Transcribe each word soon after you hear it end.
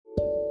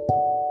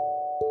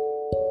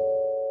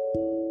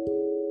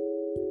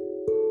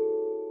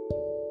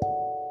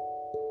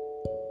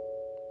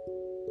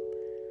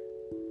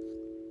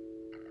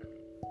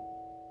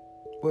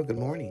Well, good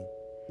morning.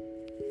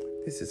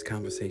 This is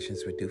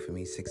Conversations with Do For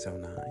Me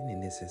 609,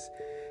 and this is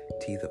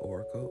T the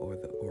Oracle, or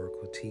the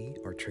Oracle T,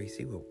 or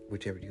Tracy,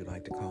 whichever you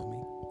like to call me.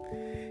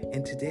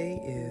 And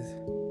today is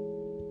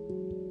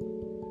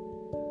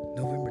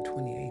November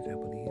 28th, I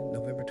believe.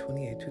 November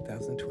 28th,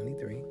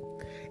 2023.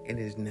 And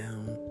it is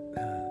now,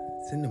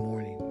 it's in the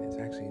morning. It's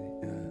actually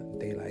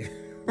daylight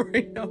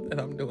right now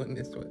that I'm doing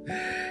this one.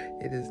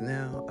 It is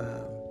now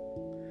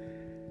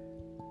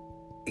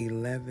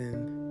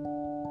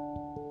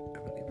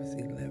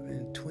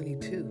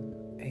 11:22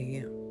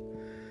 a.m.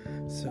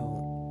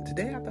 So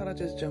today I thought I'd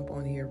just jump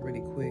on here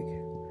really quick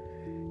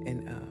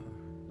and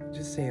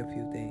just say a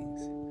few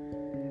things.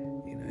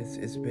 You know,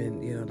 it's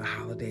been, the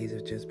holidays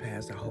have just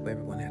passed. I hope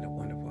everyone had a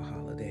wonderful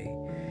holiday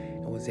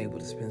and was able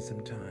to spend some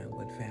time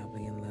with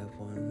family and loved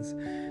ones,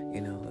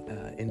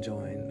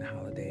 enjoying the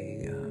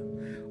holiday.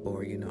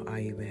 Or,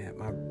 I even had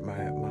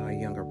my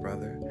younger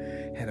brother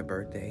had a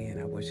birthday, and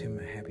I wish him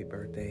a happy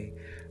birthday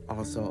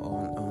also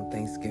on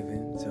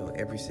Thanksgiving. So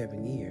every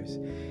 7 years,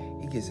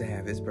 he gets to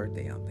have his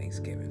birthday on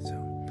Thanksgiving.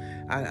 So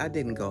I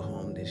didn't go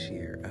home this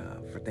year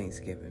for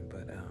Thanksgiving,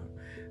 but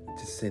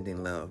just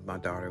sending love. My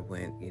daughter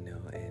went, and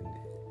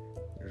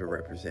to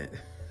represent,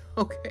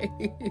 okay,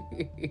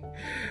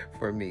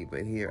 for me.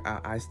 But here,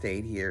 I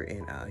stayed here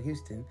in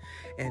Houston,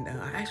 and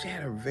I actually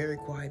had a very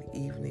quiet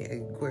evening,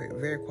 a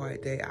very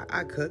quiet day.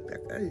 I cooked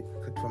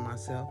for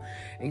myself,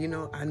 and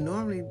I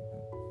normally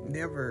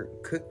never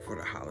cook for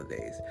the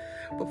holidays,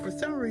 but for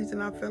some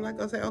reason I felt like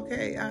I was like,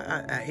 okay,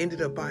 I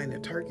ended up buying a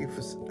turkey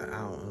for,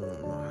 I don't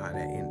know how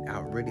that ended. I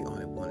really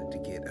only wanted to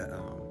get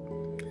a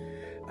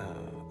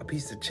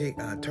piece of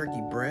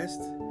turkey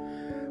breast,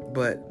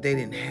 but they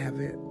didn't have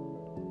it.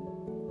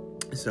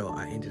 So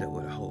I ended up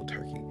with a whole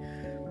turkey.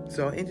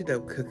 So I ended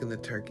up cooking the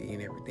turkey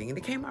and everything, and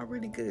it came out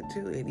really good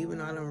too. And even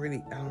though I don't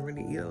really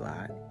eat a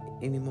lot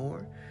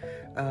anymore,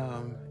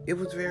 it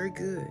was very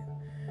good.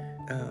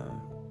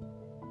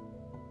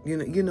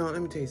 Let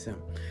me tell you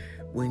something.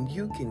 When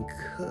you can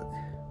cook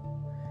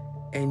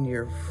and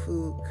your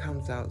food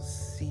comes out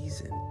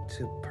seasoned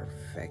to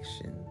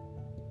perfection,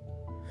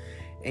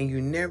 and you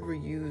never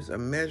use a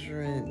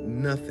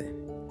measuring nothing,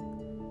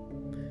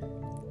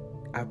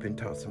 I've been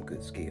taught some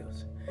good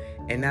skills.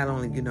 And not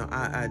only,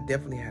 I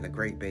definitely had a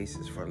great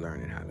basis for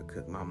learning how to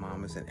cook. My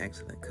mom is an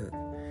excellent cook.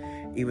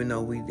 Even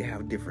though we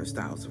have different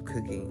styles of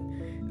cooking,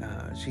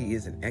 she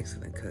is an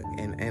excellent cook.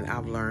 And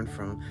I've learned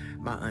from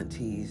my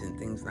aunties and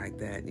things like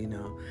that,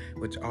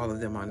 which all of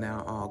them are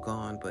now all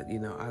gone. But,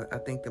 I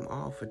thank them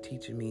all for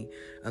teaching me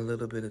a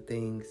little bit of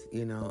things,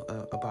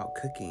 about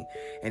cooking.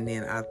 And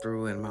then I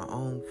threw in my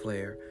own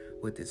flair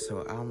with it.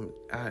 So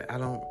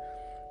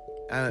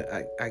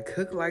I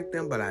cook like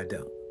them, but I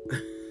don't.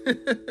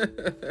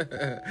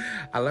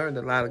 I learned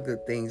a lot of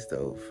good things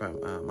though from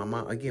my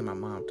mom. Again, my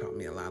mom taught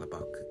me a lot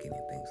about cooking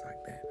and things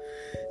like that.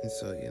 And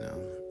so,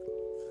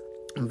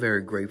 I'm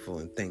very grateful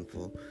and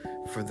thankful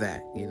for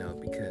that,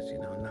 because,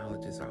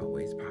 knowledge is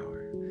always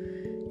power,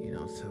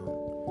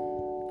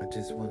 so I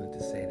just wanted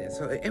to say that.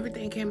 So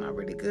everything came out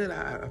really good.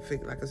 I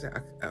fixed, like I said,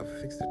 I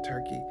fixed the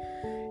turkey,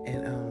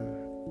 and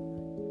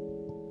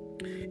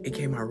it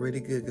came out really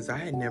good because I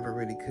had never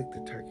really cooked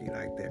a turkey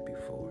like that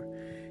before.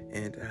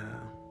 And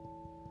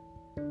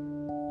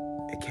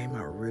it came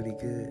out really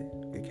good.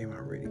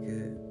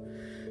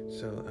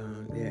 So,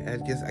 I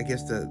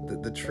guess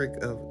the trick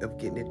of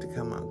getting it to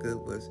come out good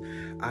was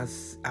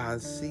I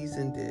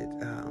seasoned it.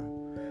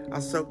 I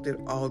soaked it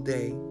all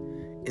day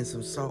in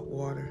some salt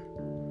water.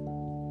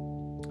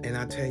 And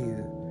I tell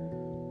you,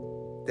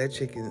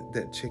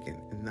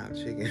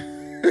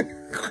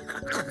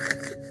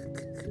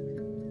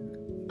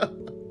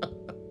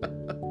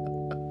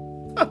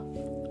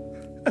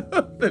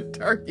 the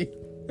turkey.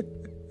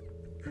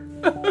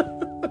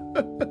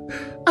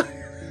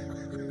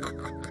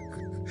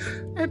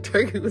 That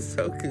turkey was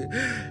so good.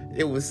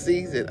 It was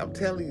seasoned, I'm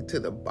telling you, to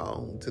the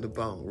bone,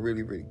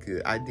 really, really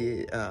good. I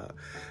did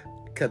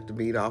cut the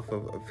meat off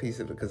of a piece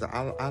of it because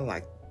I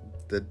like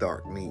the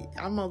dark meat.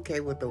 I'm okay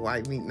with the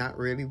white meat, not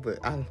really, but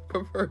I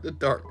prefer the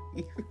dark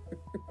meat.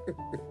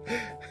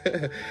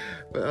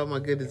 But oh my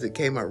goodness, it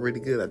came out really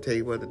good. I tell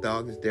you what, the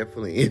dog is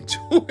definitely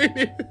enjoying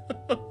it.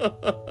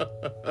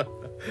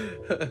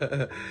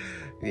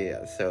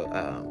 Yeah, so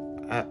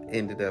I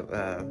ended up,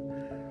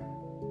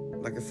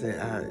 like I said,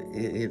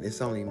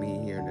 it's only me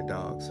here and the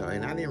dog. So,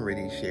 and I didn't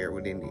really share it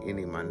with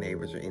any of my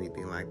neighbors or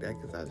anything like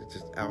that because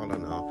I don't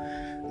know.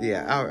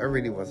 Yeah, I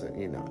really wasn't,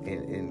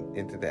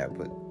 into that.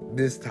 But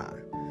this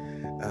time,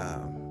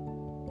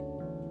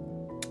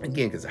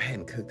 again, because I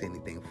hadn't cooked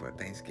anything for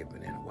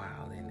Thanksgiving in a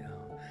while,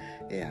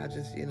 I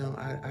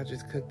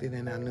just cooked it,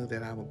 and I knew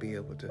that I would be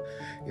able to,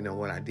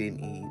 what I didn't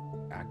eat,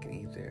 I could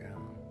either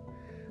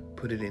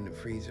put it in the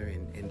freezer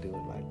and do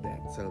it like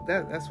that. So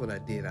that's what I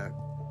did. I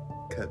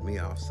cut me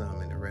off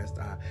some, and the rest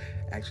I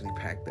actually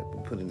packed up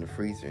and put in the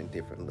freezer in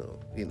different little,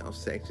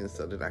 sections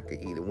so that I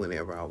could eat it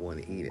whenever I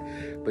want to eat it.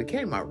 But it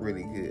came out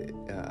really good.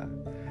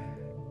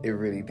 It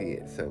really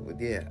did. So, but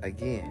yeah,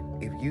 again,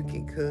 if you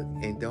can cook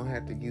and don't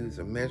have to use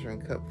a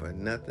measuring cup for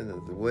nothing, or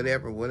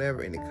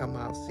whatever, and it come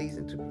out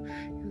seasoned,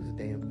 use a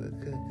damn good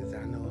cook, because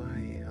I know I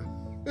am.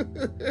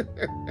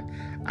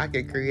 I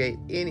can create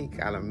any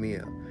kind of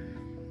meal,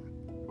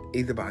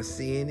 either by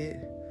seeing it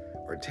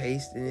or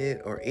tasting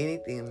it or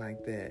anything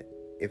like that.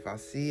 If I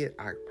see it,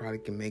 I probably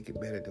can make it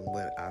better than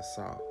what I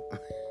saw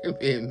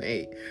being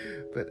made.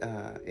 But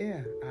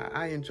yeah,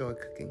 I enjoy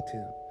cooking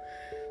too.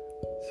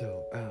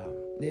 So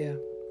yeah,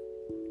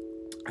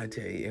 I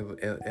tell you,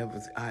 it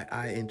was.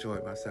 I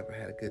enjoyed myself. I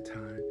had a good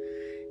time,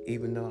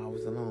 even though I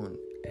was alone.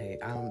 Hey,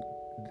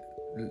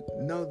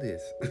 know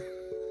this.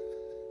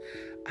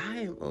 I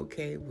am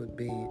okay with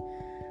being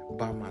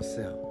by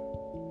myself.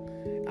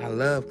 I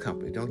love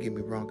company. Don't get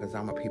me wrong, because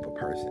I'm a people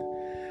person.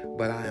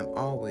 But I am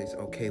always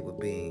okay with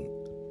being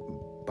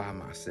by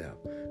myself,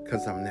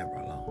 because I'm never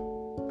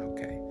alone.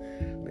 Okay.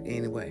 But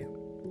anyway,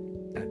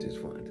 I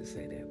just wanted to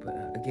say that.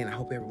 But again, I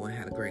hope everyone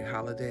had a great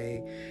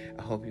holiday.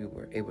 I hope you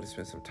were able to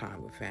spend some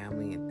time with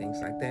family and things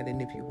like that.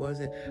 And if you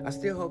wasn't, I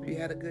still hope you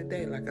had a good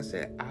day. Like I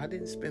said, I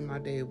didn't spend my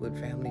day with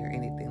family or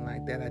anything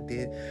like that. I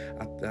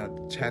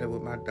chatted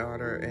with my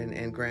daughter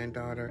and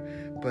granddaughter.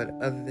 But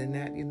other than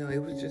that, it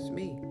was just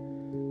me.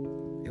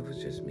 It was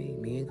just me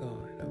and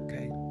God.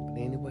 Okay. But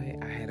anyway,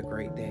 I had a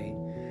great day.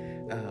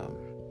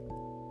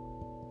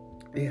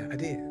 Yeah, I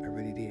did. I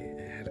really did.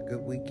 I had a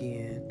good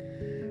weekend.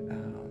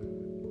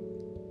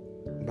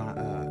 My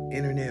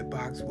internet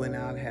box went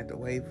out. I had to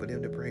wait for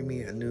them to bring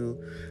me a new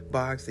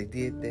box. They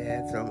did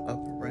that, so I'm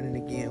up and running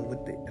again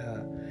with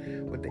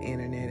the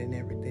internet and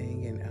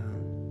everything. And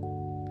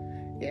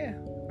yeah,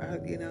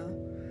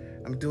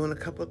 I'm doing a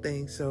couple of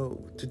things. So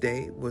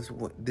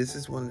this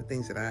is one of the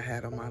things that I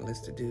had on my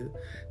list to do.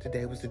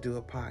 Today was to do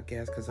a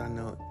podcast, because I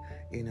know,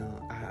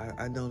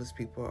 I notice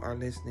people are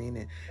listening.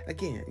 And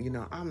again,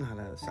 I'm not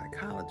a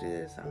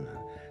psychologist. I'm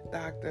not a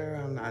doctor.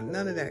 I'm not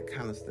none of that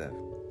kind of stuff.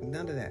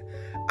 None of that.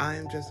 I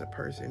am just a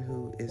person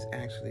who is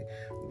actually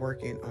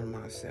working on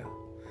myself.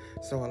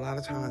 So a lot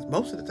of times,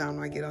 most of the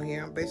time I get on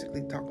here, I'm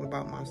basically talking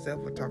about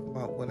myself, or talking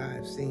about what I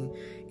have seen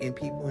in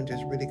people, and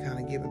just really kind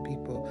of giving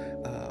people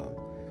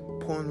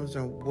pointers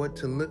on what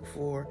to look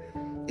for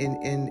in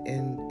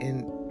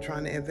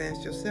trying to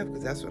advance yourself,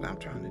 because that's what I'm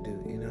trying to do.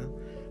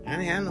 I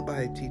ain't had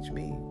nobody teach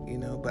me,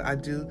 but I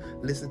do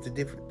listen to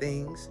different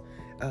things.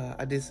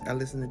 I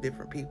listen to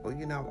different people.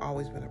 I've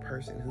always been a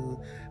person who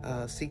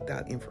seeked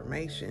out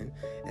information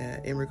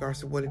in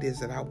regards to what it is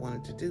that I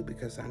wanted to do,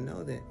 because I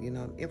know that,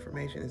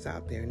 information is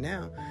out there.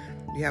 Now,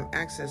 you have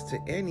access to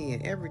any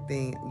and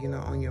everything,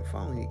 on your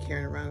phone. You're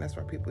carrying around. That's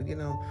why people,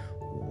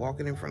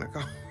 walking in front of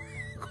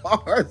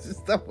cars and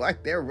stuff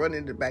like that, running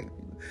in the back,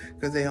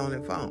 because they're on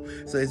their phone.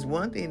 So it's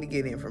one thing to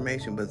get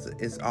information, but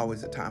it's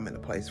always a time and a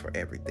place for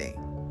everything.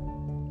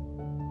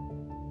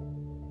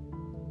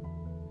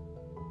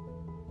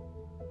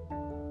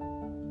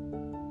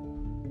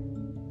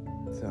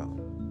 So,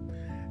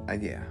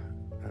 yeah,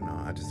 I don't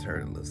know. I just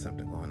heard a little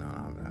something going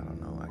on. I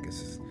don't know. I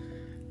guess it's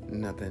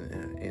nothing.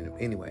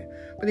 Anyway,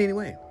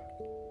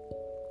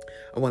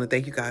 I want to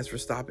thank you guys for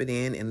stopping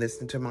in and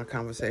listening to my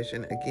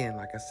conversation. Again,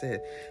 like I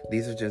said,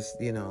 these are just,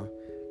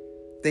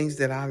 things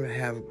that I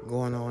have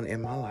going on in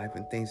my life,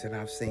 and things that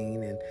I've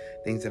seen and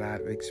things that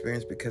I've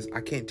experienced, because I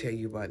can't tell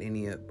you about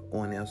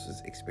anyone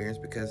else's experience,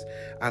 because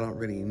I don't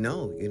really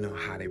know,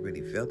 how they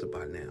really felt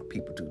about it now.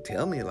 People do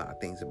tell me a lot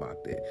of things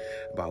about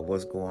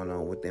what's going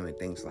on with them and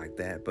things like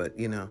that. But,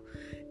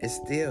 it's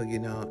still,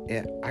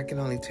 I can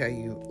only tell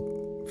you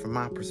from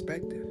my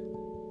perspective.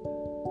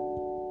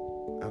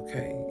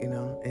 Okay, and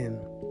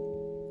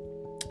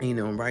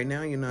right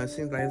now, it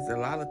seems like there's a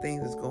lot of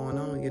things that's going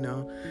on,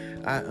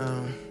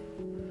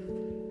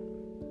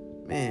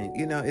 man,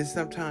 it's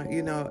sometimes,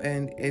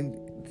 and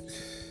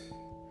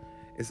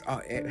it's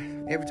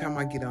every time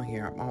I get on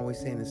here, I'm always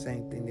saying the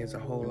same thing. There's a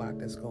whole lot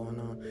that's going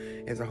on.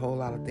 There's a whole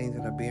lot of things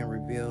that are being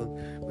revealed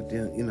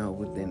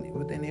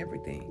within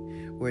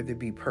everything, whether it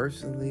be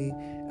personally,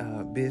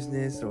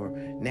 business, or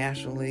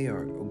nationally,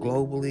 or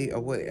globally, or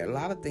what. A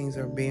lot of things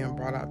are being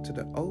brought out to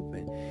the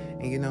open,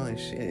 and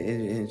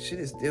shit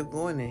is still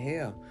going to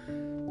hell.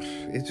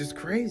 It's just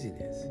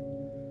craziness,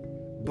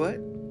 but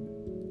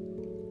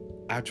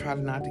I try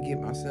not to get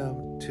myself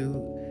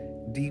too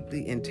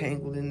deeply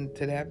entangled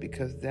into that,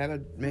 because that'll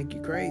make you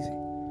crazy.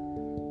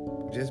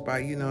 Just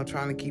by,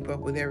 trying to keep up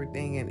with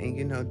everything and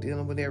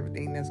dealing with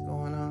everything that's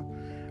going on.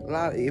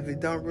 If it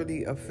don't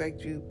really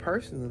affect you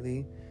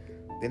personally,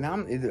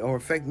 or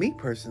affect me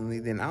personally,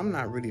 then I'm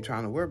not really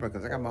trying to worry about it,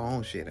 because I got my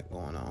own shit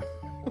going on.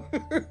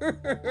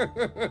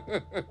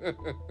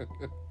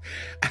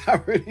 I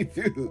really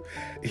do.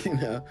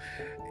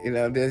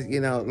 There's,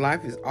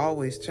 life is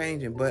always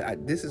changing,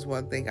 but this is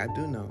one thing I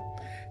do know.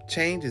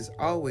 Change is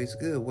always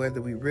good,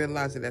 whether we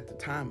realize it at the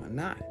time or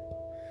not.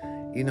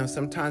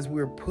 Sometimes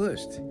we're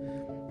pushed.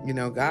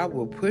 God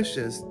will push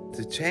us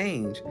to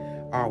change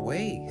our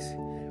ways,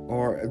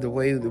 or the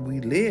way that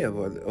we live,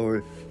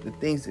 or the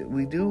things that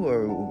we do,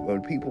 or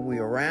people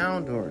we're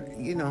around, or,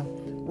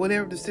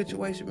 whatever the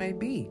situation may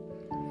be.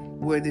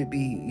 Whether it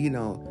be,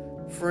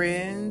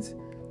 friends,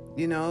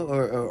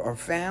 or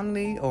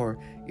family, or,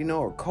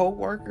 or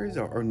co-workers,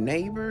 or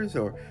neighbors,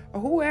 or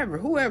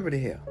whoever the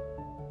hell.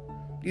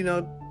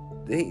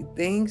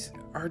 Things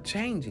are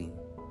changing,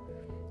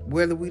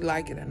 whether we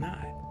like it or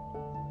not.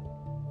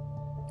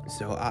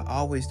 So I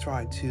always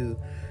try to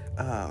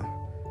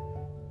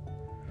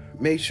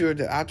make sure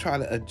that I try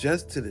to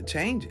adjust to the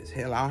changes.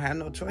 Hell, I don't have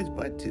no choice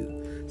but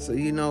to. So,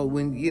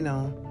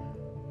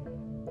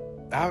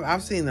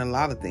 I've seen a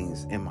lot of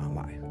things in my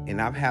life,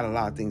 and I've had a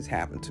lot of things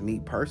happen to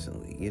me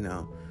personally,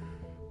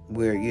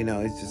 where,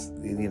 it's just,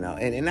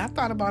 and I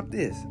thought about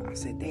this. I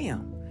said,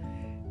 damn,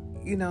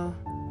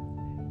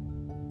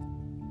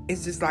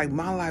 it's just like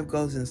my life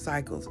goes in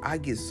cycles. I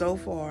get so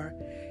far,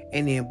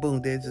 and then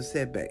boom, there's a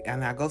setback.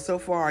 And I go so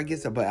far, I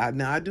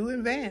do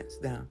advance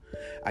now.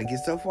 I get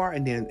so far,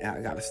 and then I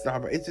gotta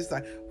start. It's just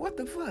like, what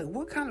the fuck?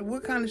 What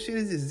kind of shit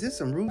is this? Is this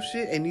some roof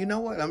shit? And you know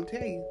what? I'm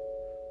telling you,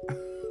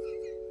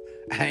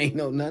 I ain't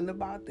know nothing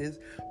about this,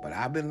 but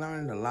I've been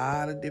learning a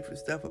lot of different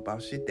stuff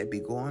about shit that be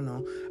going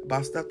on,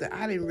 about stuff that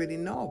I didn't really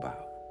know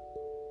about.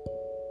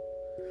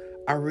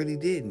 I really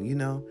didn't,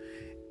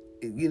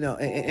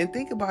 and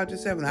think about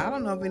yourself. And I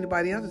don't know if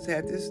anybody else has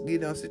had this,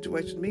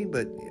 situation with me,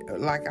 but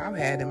like I've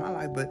had in my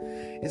life, but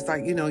it's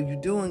like,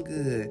 you're doing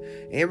good.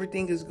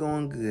 Everything is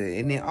going good.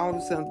 And then all of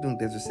a sudden,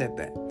 there's a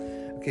setback.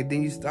 Okay,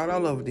 then you start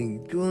all over. Then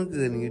you're doing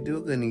good, and you're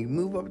doing good, and you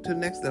move up to the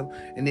next level,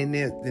 and then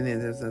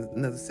there's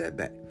another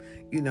setback.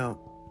 And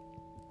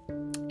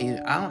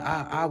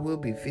I will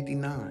be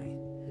 59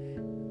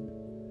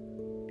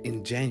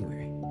 in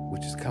January,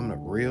 which is coming up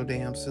real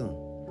damn soon.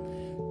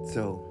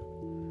 So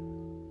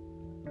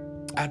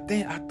I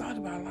thought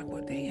about it, like,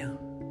 well, damn.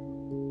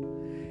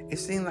 It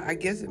seemed like, I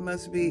guess it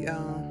must be,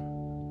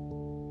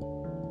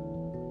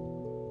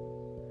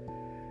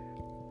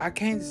 I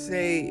can't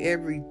say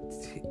every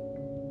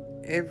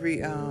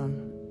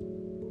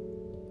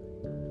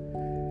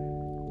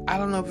I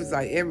don't know if it's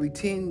like every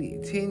 10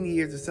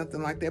 years or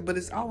something like that, but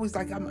it's always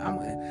like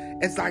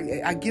it's like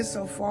I get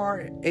so far,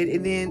 and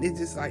then it's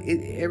just like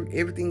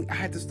everything, I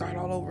had to start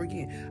all over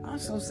again. I'm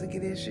so sick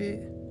of this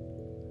shit.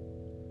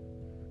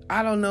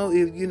 I don't know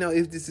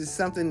if this is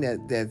something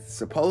that's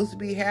supposed to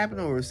be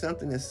happening, or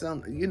something that's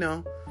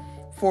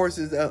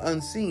forces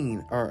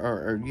unseen,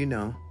 or if you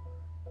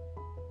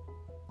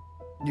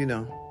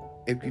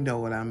know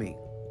what I mean.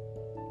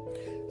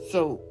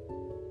 So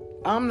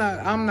I'm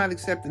not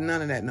accepting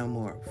none of that no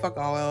more. Fuck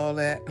all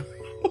that.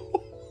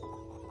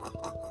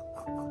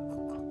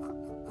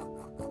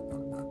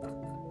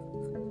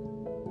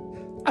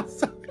 I'm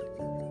sorry.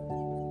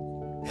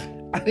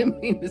 I didn't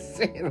mean to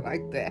say it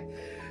like that,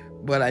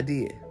 but I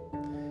did.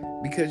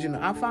 Because,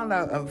 I found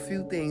out a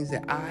few things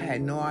that I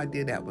had no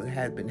idea that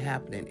had been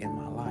happening in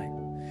my life.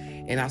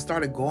 And I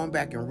started going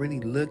back and really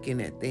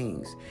looking at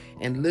things,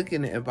 and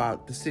looking at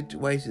about the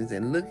situations,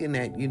 and looking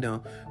at,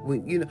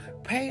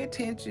 pay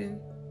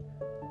attention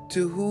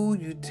to who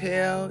you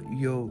tell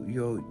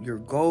your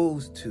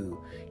goals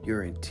to,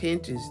 your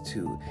intentions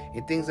to,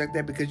 and things like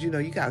that. Because, you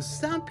got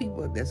some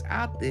people that's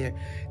out there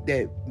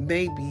that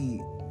may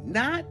be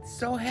not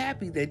so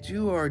happy that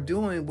you are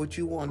doing what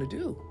you want to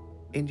do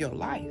in your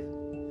life.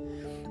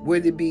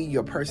 Whether it be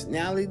your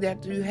personality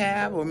that you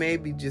have, or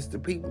maybe just the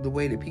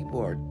way that people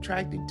are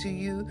attracted to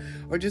you,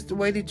 or just the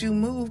way that you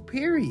move,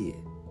 period.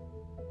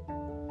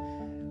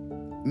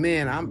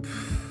 Man,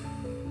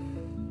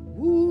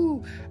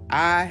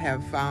 I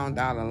have found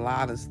out a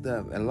lot of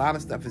stuff. A lot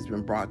of stuff has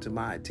been brought to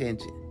my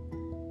attention.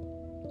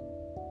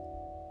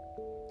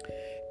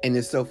 And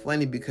it's so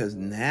funny because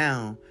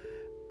now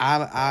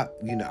I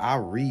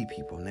read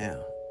people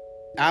now.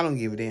 I don't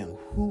give a damn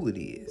who it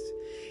is.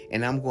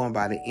 And I'm going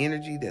by the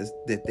energy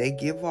that they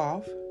give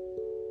off.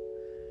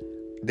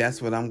 That's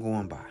what I'm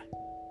going by.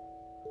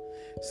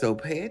 So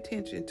pay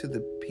attention to the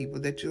people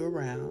that you're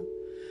around,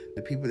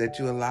 the people that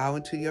you allow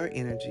into your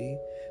energy,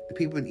 the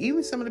people,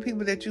 even some of the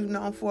people that you've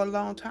known for a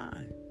long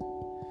time.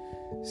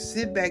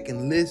 Sit back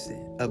and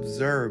listen,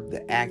 observe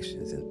the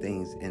actions and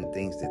things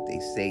that they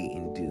say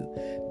and do.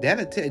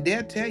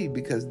 They'll tell you,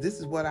 because this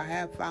is what I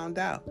have found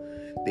out,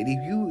 that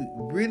if you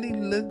really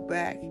look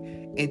back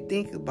and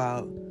think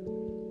about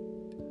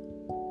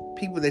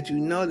people that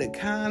that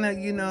kind of,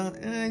 you're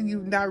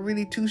not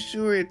really too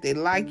sure if they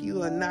like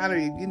you or not, or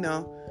if,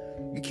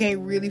 you can't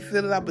really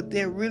feel it out, but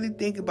then really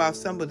think about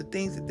some of the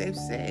things that they've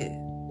said.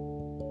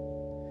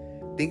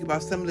 Think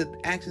about some of the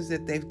actions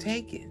that they've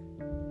taken.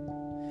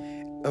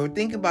 Or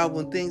think about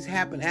when things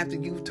happen after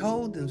you've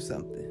told them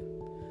something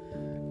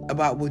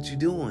about what you're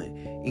doing.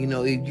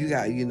 If you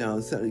got,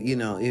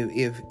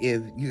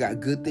 if you got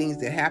good things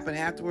that happen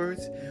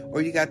afterwards,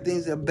 or you got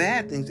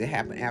bad things that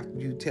happen after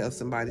you tell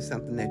somebody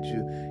something that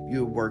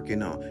you're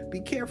working on.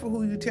 Be careful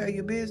who you tell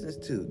your business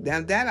to.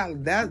 Now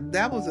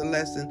that was a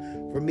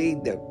lesson for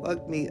me that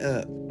fucked me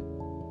up.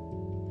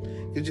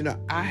 Because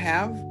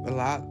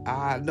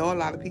I know a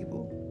lot of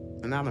people,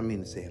 and I don't mean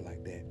to say it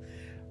like that,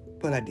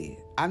 but I did.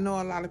 I know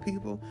a lot of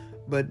people,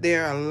 but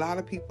there are a lot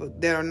of people.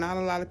 There are not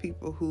a lot of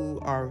people who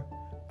are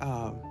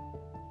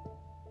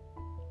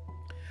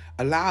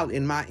allowed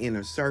in my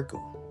inner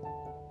circle.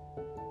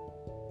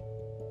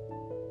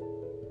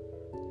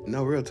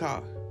 No, real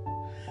talk.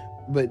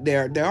 But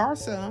there are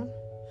some.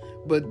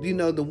 But,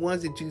 the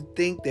ones that you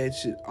think that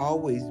should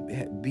always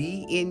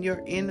be in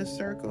your inner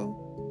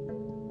circle,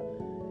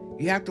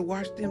 you have to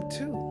watch them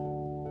too.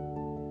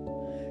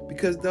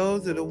 Because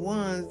those are the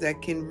ones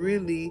that can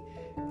really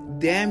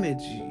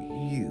damage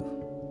you.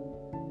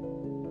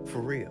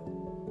 For real.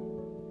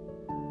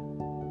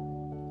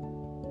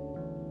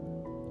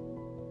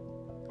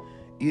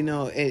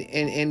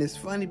 And it's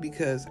funny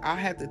because I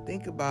have to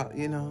think about,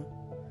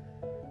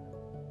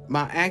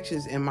 my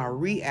actions and my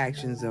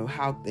reactions of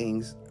how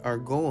things are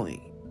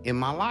going in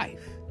my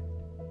life.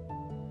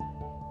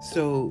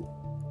 So,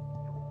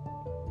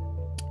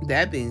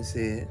 that being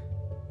said,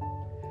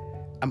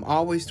 I'm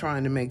always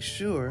trying to make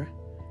sure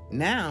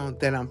now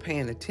that I'm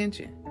paying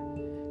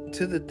attention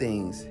to the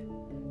things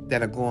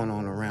that are going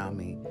on around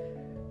me,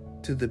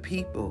 to the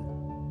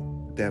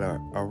people that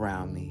are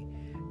around me,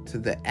 to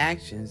the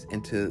actions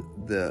and to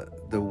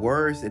the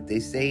words that they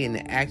say and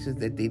the actions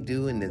that they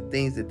do and the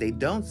things that they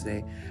don't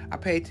say. I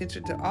pay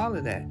attention to all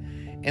of that.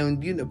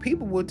 And,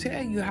 people will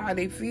tell you how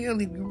they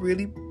feel if you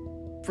really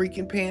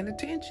freaking paying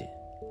attention.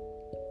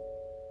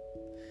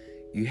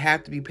 You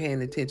have to be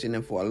paying attention.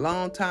 And for a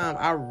long time,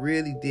 I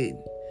really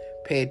didn't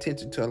pay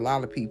attention to a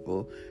lot of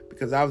people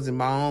because I was in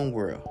my own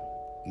world,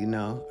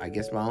 I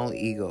guess my own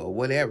ego or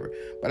whatever.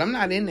 But I'm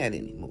not in that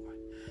anymore.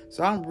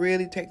 So I'm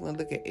really taking a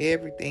look at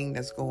everything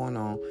that's going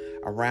on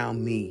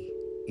around me,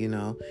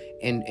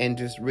 and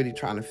just really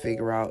trying to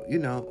figure out,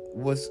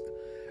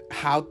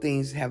 how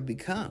things have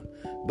become.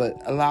 But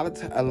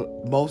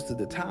most of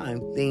the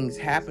time, things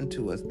happen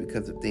to us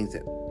because of things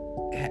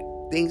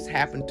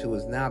happen to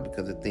us now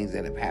because of things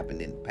that have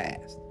happened in the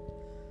past.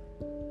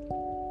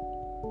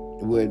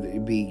 Whether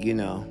it be,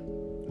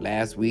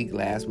 last week,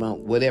 last month,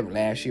 whatever,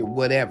 last year,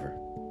 whatever.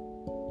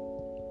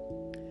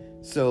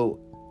 So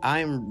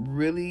I'm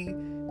really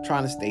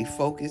trying to stay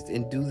focused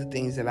and do the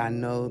things that I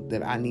know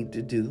that I need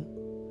to do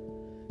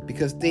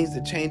because things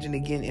are changing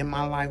again in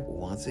my life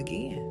once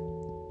again.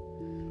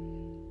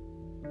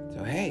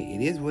 So, hey,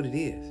 it is what it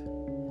is.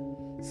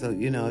 So,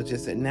 it's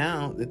just that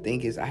now the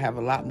thing is I have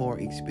a lot more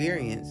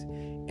experience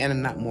and a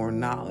lot more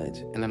knowledge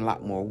and a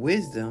lot more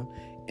wisdom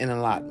and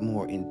a lot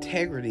more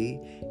integrity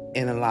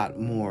and a lot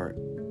more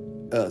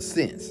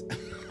sense.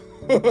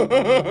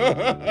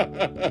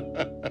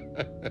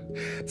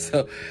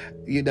 So,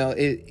 it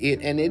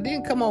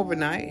didn't come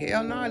overnight.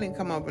 Hell no, it didn't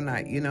come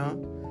overnight,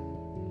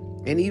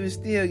 And even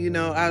still,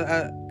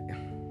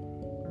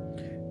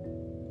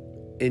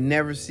 it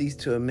never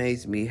ceased to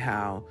amaze me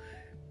how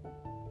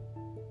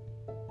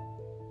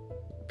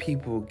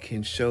people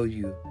can show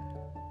you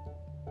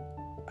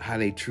how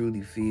they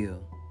truly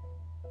feel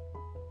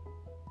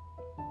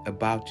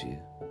about you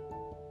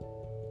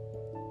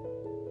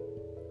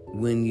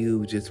when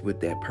you just with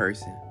that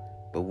person.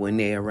 But when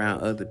they're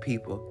around other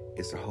people,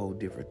 it's a whole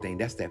different thing.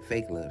 That's that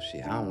fake love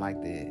shit. I don't like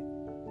that.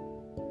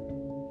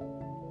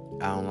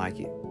 I don't like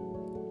it.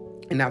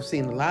 And I've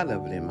seen a lot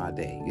of it in my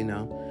day,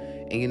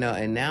 And,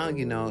 and now,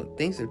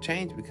 things have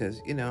changed because,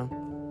 things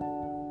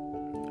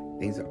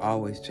are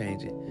always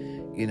changing.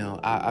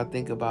 I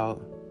think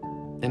about,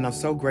 and I'm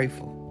so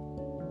grateful.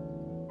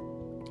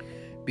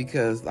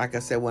 Because, like I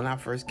said, when I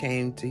first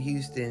came to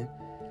Houston,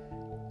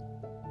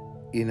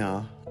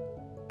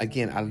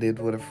 again, I lived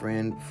with a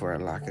friend for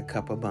like a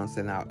couple of months,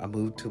 and I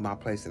moved to my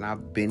place, and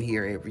I've been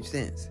here ever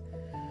since.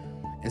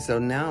 And so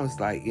now it's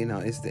like,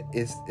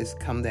 it's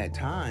come that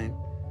time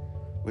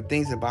where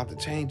things are about to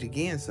change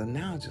again. So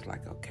now it's just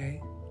like,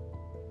 okay,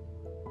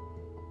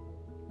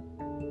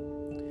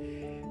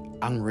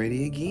 I'm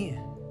ready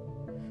again.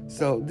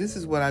 So this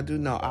is what I do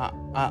know.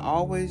 I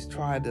always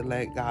try to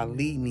let God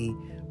lead me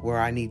where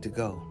I need to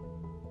go.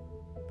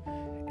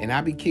 And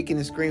I be kicking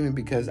and screaming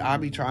because I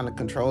be trying to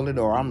control it,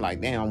 or I'm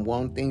like, damn, I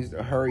want things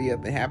to hurry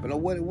up and happen, or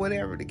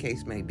whatever the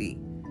case may be.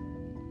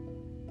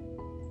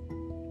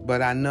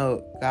 But I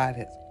know God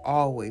has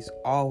always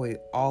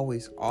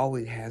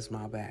has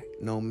my back,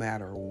 no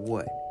matter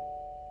what.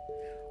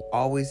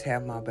 Always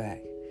have my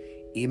back.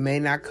 It may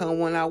not come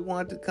when I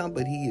want it to come,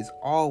 but He is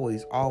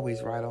always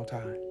right on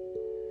time.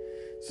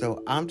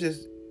 So I'm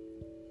just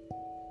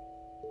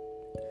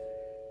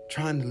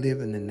trying to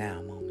live in the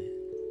now moment.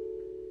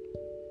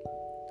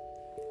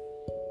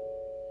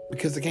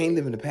 Because I can't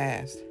live in the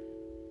past.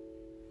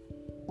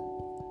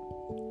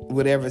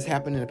 Whatever's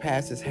happened in the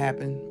past has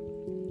happened.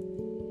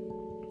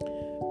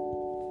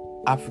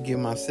 I forgive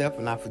myself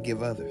and I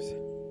forgive others.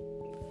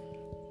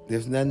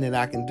 There's nothing that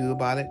I can do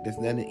about it. There's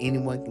nothing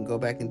anyone can go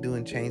back and do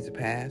and change the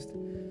past.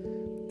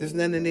 There's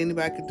nothing that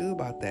anybody could do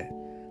about that.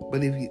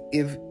 But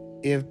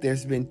if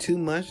there's been too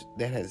much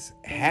that has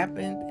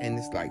happened and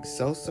it's like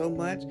so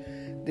much,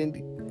 then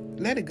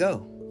let it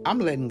go. I'm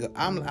letting go.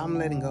 I'm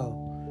letting go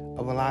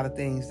of a lot of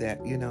things that,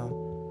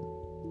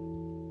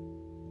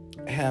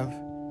 have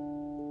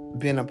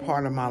been a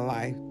part of my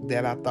life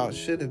that I thought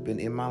should have been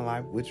in my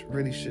life, which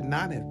really should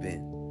not have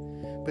been.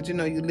 But, you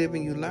live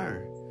and you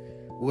learn.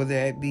 Whether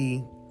it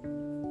be,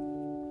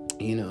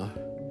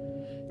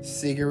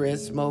 cigarette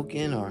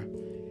smoking or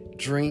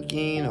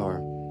drinking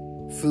or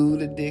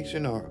food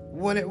addiction, or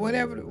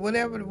whatever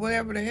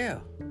the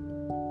hell.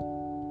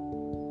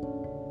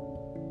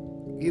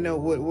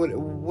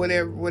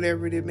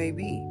 Whatever it may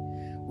be.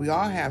 We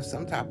all have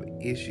some type of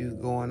issue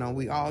going on.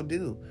 We all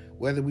do,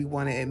 whether we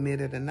want to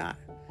admit it or not.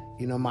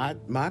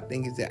 My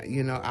thing is that,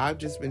 I've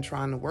just been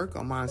trying to work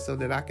on mine so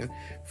that I can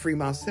free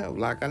myself.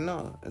 Like I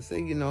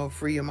say,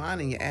 free your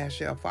mind and your ass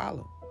shall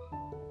follow.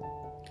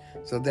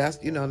 So that's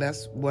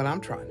what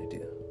I'm trying to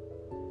do.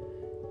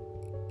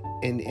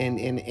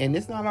 And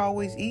it's not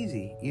always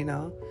easy,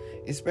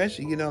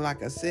 especially,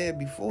 like I said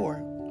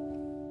before,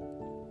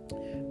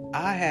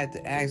 I had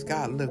to ask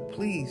God, look,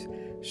 please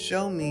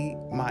show me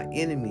my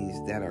enemies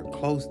that are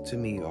close to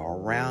me or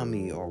around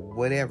me or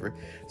whatever,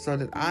 so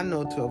that I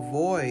know to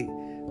avoid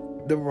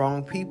the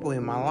wrong people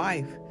in my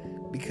life,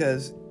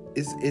 because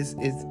it's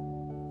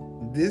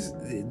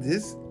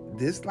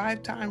this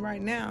lifetime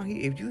right now.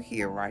 If you're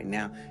here right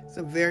now, it's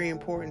a very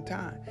important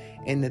time.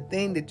 And the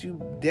thing that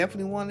you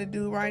definitely want to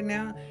do right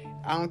now,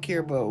 I don't care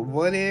about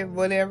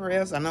whatever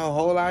else. I know a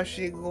whole lot of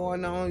shit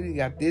going on. You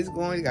got this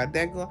going, you got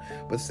that going,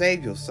 but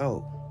save your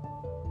soul.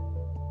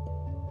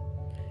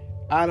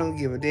 I don't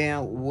give a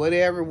damn.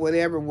 Whatever.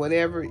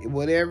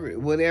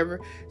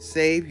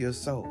 Save your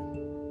soul.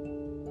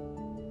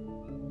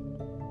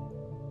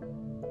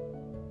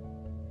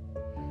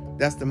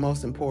 That's the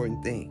most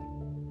important thing.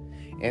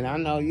 And I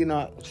know,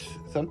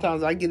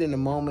 sometimes I get in the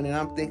moment and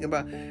I'm thinking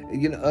about,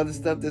 other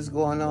stuff that's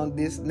going on,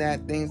 this and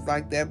that, things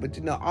like that. But,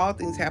 all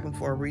things happen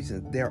for a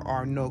reason. There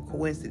are no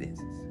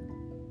coincidences.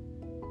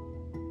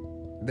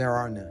 There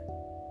are none.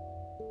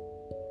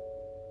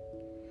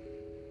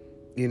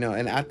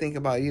 And I think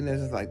about, it's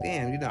just like,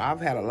 damn,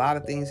 I've had a lot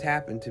of things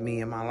happen to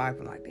me in my life.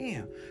 I'm like,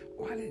 damn,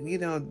 why did,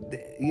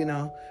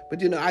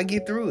 but, I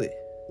get through it.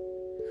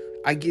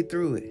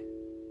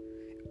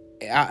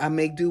 I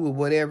make do with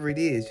whatever it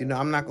is.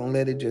 I'm not going to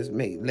let it just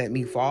let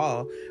me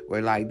fall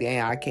where like,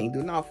 damn, I can't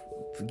do no,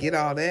 forget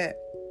all that.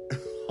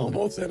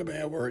 Almost said a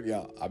bad word,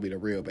 y'all. I mean a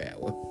real bad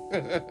one.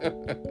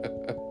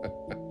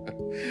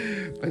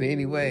 But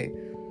anyway,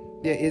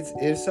 yeah,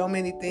 it's so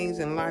many things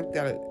in life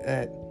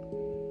that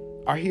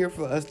are here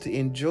for us to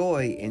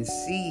enjoy and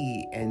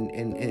see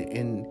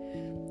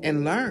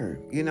and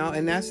learn,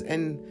 and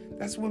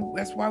that's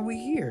why we're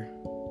here.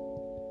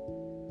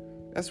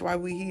 That's why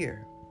we're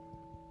here.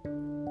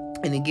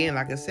 And again,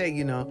 like I said,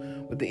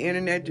 with the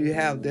internet,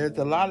 there's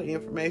a lot of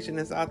information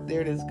that's out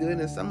there that's good,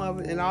 and some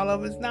of it and all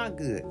of it's not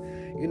good,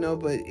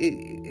 but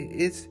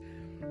it's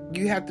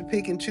you have to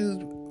pick and choose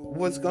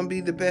what's going to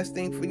be the best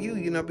thing for you,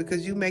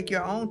 because you make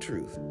your own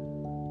truth.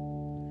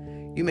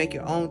 You make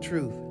your own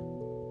truth.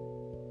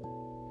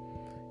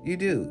 You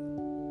do.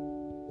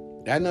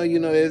 I know,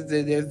 there's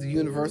the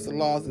universal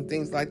laws and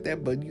things like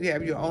that, but you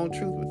have your own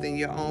truth within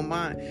your own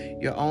mind,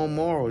 your own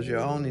morals, your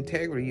own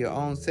integrity, your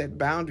own set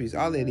boundaries,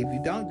 all that. If you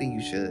don't, then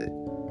you should.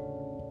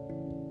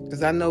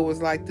 Because I know what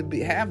it's like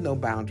to have no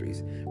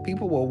boundaries.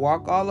 People will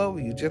walk all over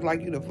you just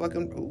like you the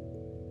fucking...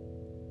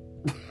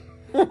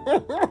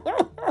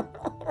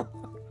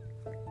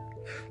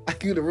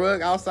 like you the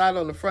rug outside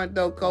on the front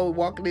door cold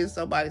walking in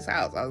somebody's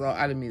house.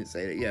 I didn't mean to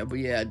say that, but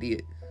yeah, I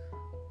did.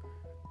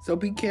 So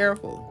be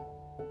careful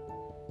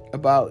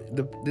about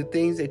the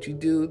things that you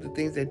do, the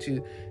things that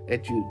you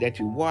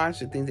watch,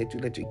 the things that you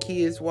let your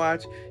kids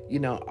watch.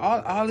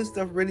 All this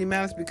stuff really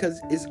matters because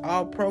it's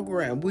all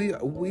programmed. We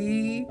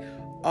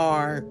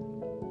are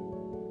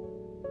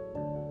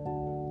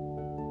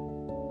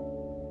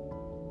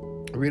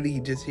really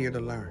just here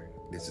to learn.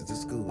 This is the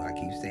school. I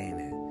keep saying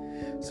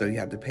that. So you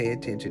have to pay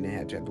attention and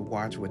you have to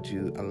watch what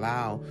you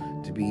allow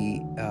to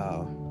be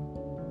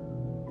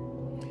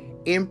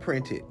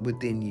imprinted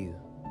within you.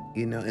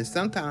 And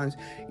sometimes,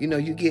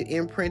 you get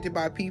imprinted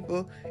by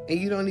people and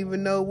you don't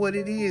even know what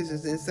it is.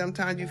 And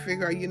sometimes you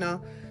figure out,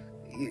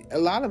 a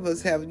lot of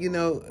us have,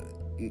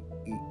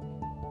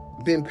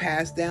 been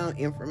passed down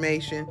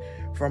information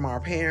from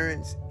our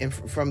parents and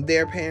from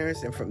their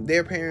parents and from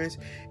their parents.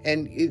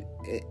 And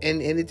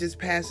it just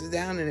passes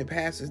down and it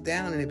passes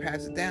down and it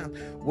passes down,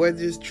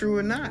 whether it's true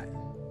or not,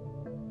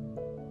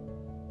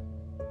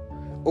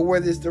 or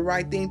whether it's the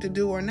right thing to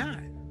do or not.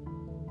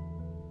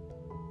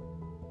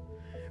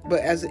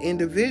 But as an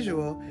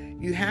individual,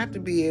 you have to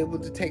be able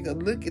to take a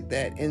look at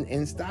that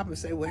and stop and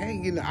say, well,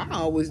 hey, I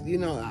always,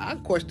 I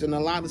question a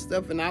lot of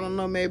stuff, and I don't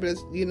know, maybe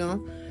that's,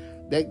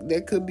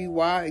 that could be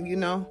why,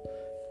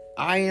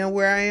 I am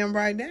where I am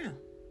right now.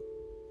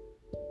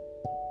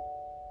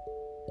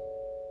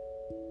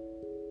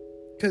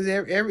 Because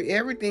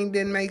everything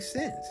didn't make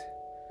sense.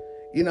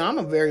 I'm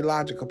a very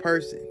logical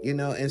person,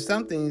 and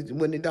some things,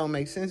 when it don't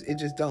make sense, it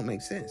just don't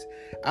make sense.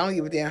 I don't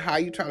give a damn how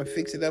you try to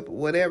fix it up or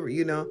whatever,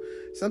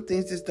 some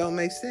things just don't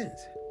make sense.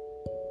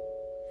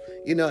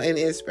 And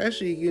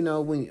especially,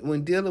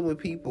 when dealing with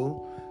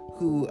people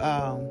who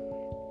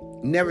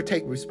never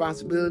take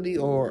responsibility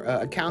or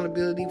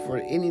accountability for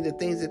any of the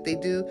things that they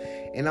do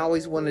and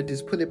always want to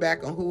just put it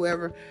back on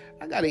whoever.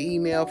 I got an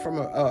email from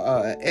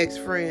a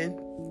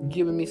ex-friend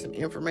giving me some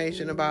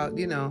information about,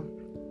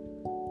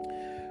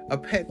 a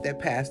pet that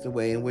passed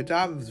away, in which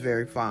I was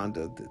very fond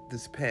of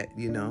this pet,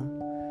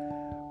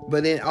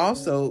 But then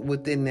also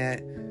within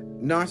that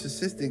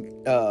narcissistic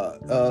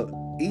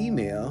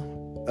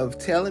email of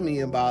telling me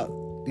about,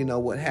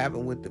 what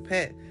happened with the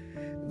pet,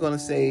 I'm going to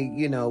say,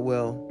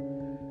 well,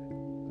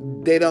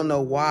 they don't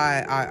know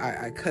why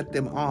I cut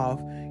them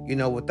off,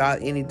 without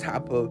any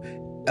type of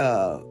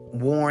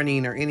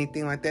warning or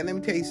anything like that. Let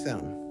me tell you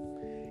something.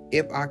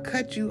 If I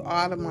cut you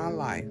out of my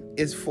life,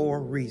 it's for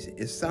a reason.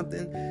 It's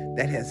something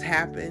that has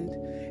happened,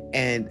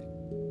 and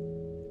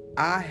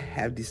I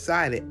have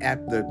decided,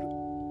 after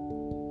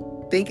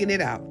thinking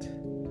it out,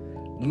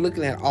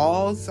 looking at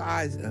all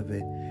sides of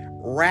it,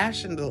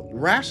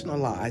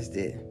 rationalized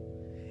it,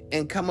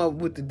 and come up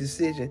with the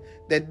decision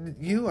that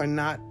you are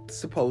not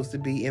supposed to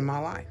be in my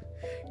life.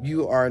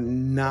 You are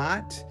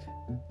not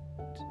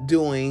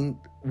doing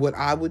what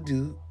I would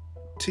do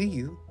to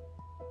you.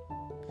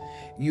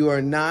 You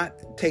are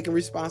not taking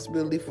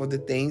responsibility for the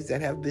things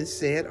that have been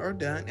said or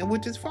done, and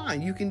which is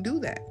fine. You can do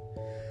that.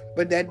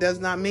 But that does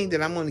not mean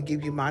that I'm going to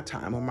give you my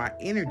time or my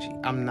energy.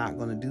 I'm not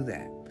going to do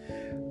that.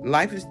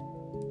 Life is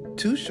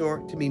too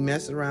short to be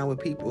messing around with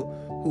people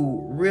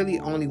who really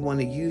only want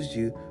to use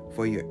you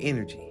for your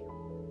energy.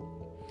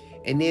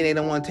 And then they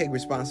don't want to take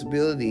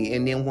responsibility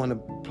and then want to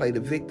play the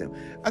victim.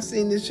 I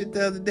seen this shit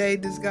the other day.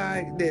 This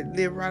guy that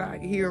lived right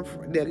out here,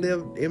 that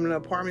lived in an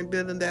apartment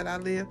building that I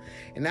live.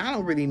 And I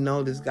don't really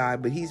know this guy,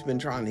 but he's been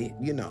trying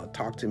to,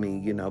 talk to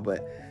me,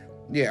 but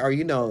yeah, or,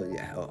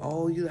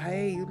 oh,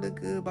 hey, you look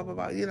good, blah, blah,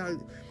 blah.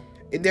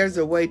 There's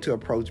a way to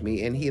approach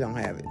me, and he don't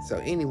have it. So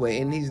anyway,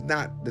 and he's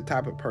not the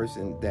type of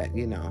person that,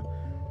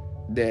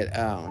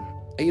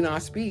 I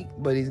speak,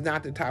 but he's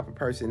not the type of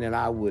person that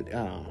I would,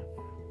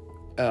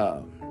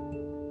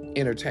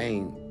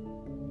 entertain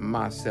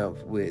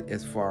myself with,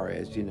 as far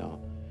as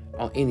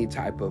on any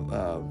type of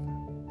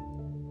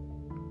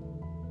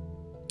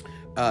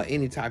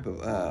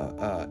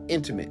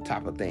intimate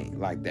type of thing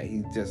like that.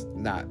 He's just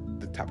not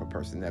the type of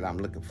person that I'm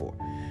looking for.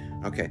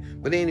 Okay,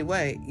 but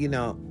anyway,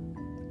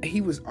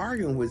 he was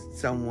arguing with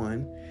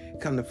someone.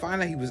 Come to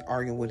find out, he was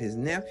arguing with his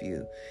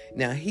nephew.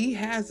 Now, he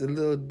has a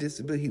little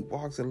disability. He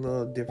walks a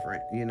little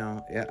different,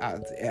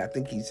 I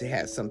think he's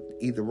had something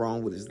either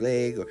wrong with his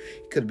leg, or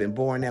he could have been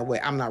born that way.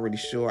 I'm not really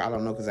sure. I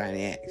don't know, because I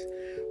didn't ask.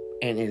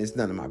 And it's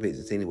none of my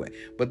business anyway.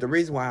 But the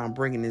reason why I'm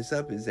bringing this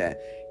up is that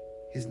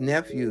his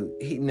nephew,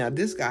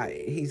 this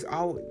guy, he's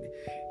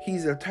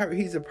a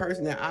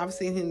person that I've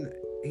seen him.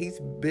 He's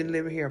been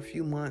living here a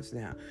few months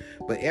now,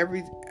 but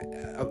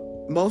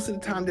most of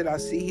the time that I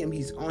see him,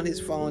 he's on his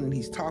phone and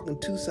he's talking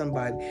to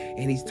somebody,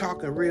 and he's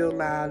talking real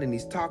loud, and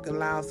he's talking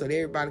loud so that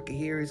everybody can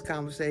hear his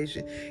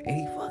conversation. And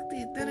he fucked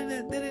it,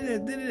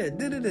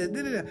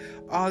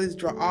 all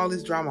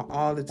this drama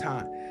all the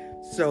time.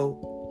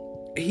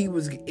 So he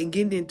was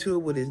getting into it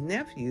with his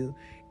nephew,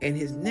 and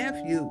his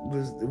nephew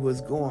was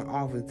going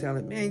off and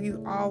telling, man,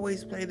 you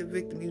always play the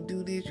victim. You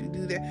do this, you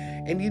do that.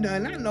 And,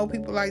 and I know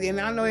people like that,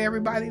 and I know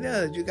everybody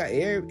does.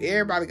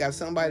 Everybody got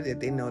somebody that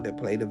they know that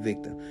play the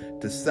victim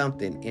to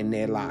something in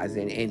their lives.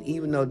 And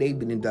even though they've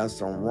been and done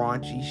some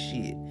raunchy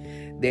shit,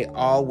 they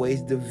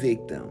always the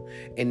victim.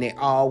 And they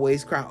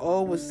always cry,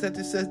 oh, well, such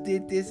and such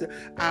did this.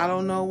 I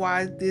don't know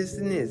why it's this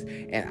and this.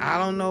 And I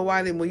don't know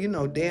why.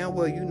 Well, damn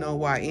well,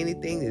 why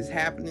anything that's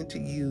happening to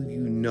you, you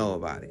know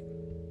about it.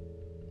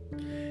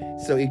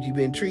 So if you've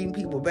been treating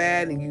people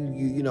bad, and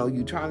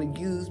you trying to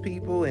use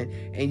people, and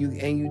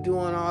you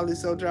doing all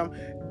this so drama,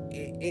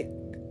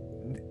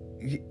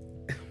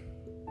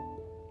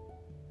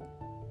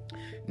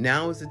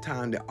 now is the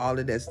time that all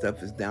of that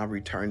stuff is now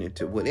returning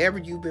to whatever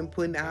you've been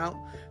putting out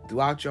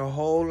throughout your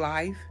whole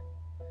life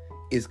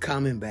is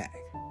coming back.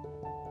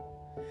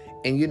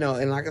 And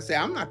and like I said,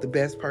 I'm not the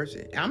best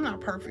person. I'm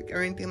not perfect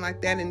or anything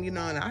like that. And and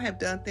I have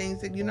done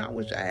things that I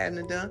wish I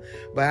hadn't done,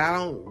 but I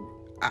don't.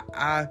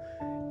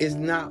 It's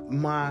not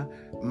my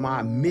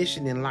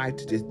mission in life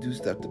to just do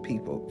stuff to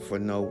people for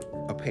no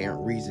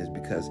apparent reasons,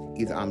 because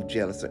either I'm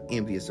jealous or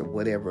envious or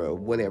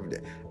whatever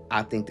that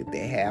I think that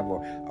they have,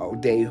 or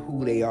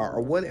who they are,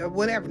 or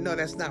whatever. No,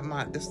 that's not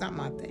my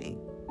thing.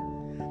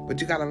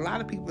 But you got a lot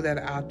of people that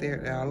are out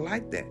there that are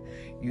like that.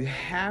 You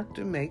have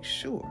to make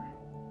sure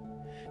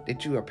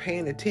that you are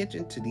paying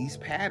attention to these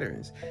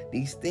patterns,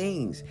 these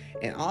things,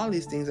 and all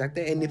these things like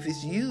that. And if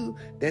it's you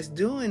that's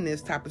doing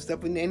this type of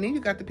stuff, and then you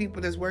got the people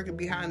that's working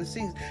behind the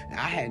scenes. Now,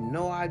 I had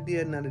no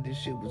idea none of this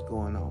shit was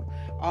going on.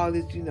 All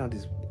this,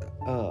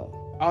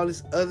 all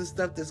this other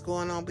stuff that's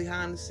going on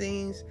behind the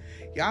scenes.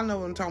 Y'all know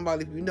what I'm talking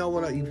about. If you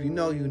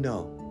know, you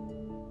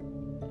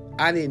know.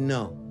 I didn't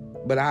know,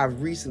 but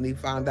I've recently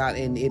found out,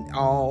 and it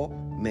all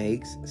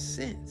makes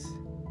sense.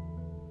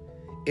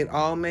 It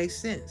all makes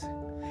sense.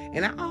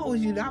 And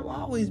I've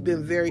always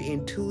been very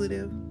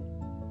intuitive.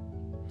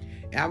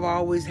 I've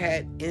always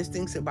had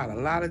instincts about a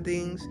lot of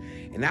things.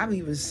 And I've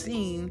even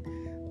seen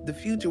the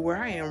future where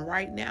I am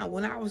right now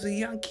when I was a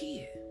young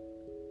kid.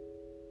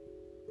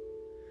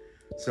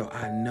 So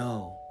I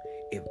know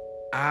if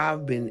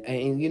I've been,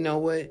 and you know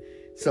what?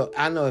 So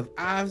I know if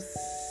I've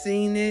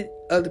seen it,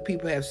 other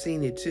people have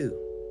seen it too.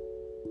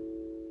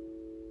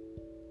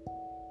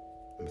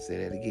 I'm going to say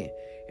that again.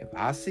 If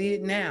I see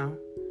it now,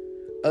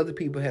 Other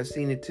people have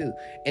seen it too.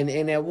 And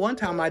at one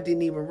time I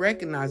didn't even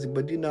recognize it,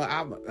 but I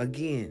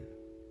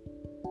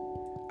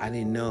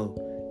didn't know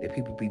that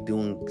people be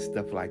doing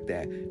stuff like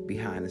that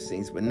behind the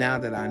scenes. But now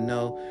that I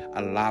know,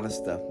 a lot of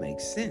stuff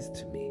makes sense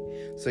to me.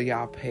 So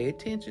y'all pay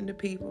attention to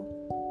people.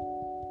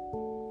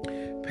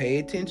 Pay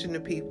attention to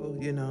people,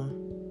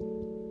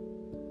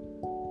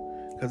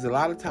 because a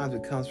lot of times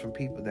it comes from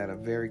people that are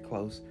very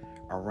close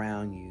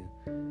around you,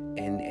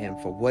 and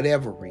for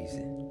whatever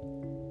reason,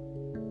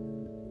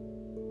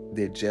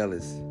 they're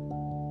jealous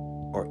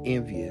or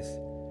envious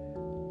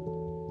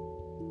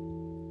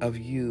of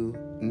you,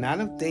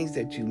 not of things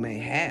that you may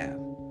have,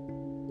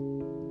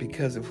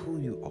 because of who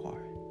you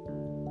are.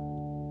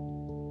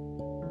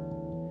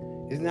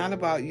 It's not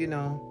about,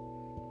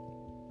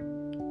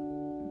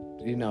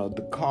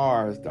 the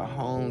cars, the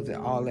homes, and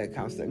all that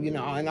kind of stuff. And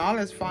all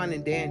that's fine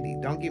and dandy.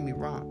 Don't get me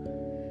wrong,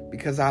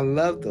 because I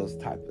love those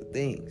type of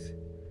things.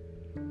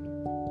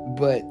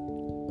 But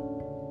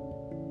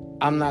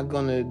I'm not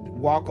going to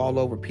walk all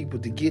over people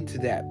to get to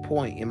that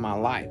point in my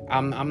life.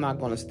 I'm not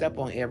going to step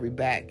on every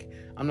back.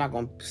 I'm not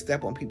going to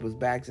step on people's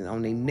backs and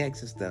on their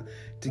necks and stuff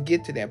to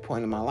get to that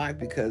point in my life,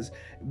 because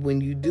when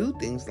you do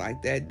things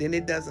like that, then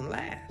it doesn't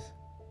last.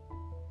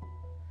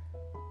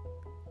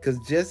 Because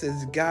just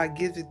as God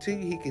gives it to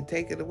you, he can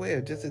take it away.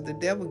 Or just as the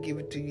devil gives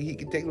it to you, he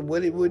can take it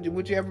away,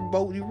 whichever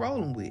boat you're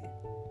rolling with.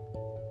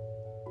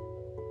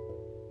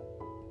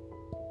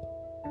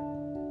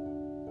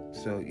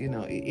 So,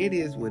 it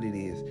is what it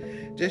is.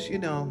 Just,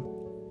 know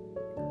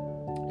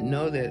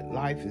that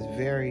life is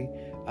very,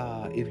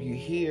 if you're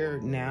here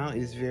now,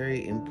 it's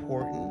very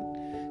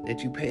important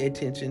that you pay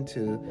attention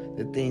to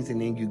the things,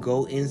 and then you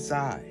go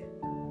inside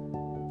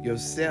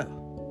yourself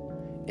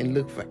and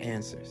look for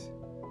answers.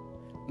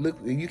 Look,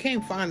 you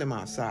can't find them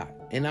outside.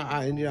 And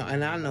I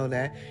know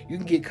that you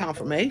can get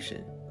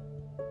confirmation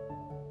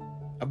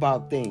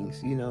about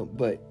things,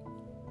 but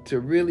to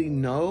really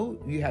know,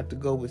 you have to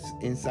go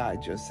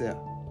inside yourself.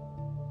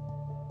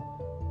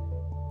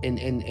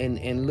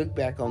 And look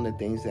back on the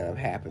things that have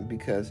happened,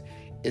 because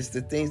it's the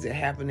things that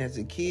happened as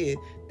a kid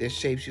that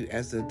shapes you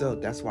as an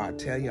adult. That's why I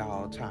tell y'all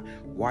all the time,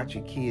 watch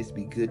your kids,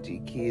 be good to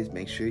your kids,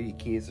 make sure your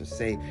kids are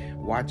safe.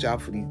 Watch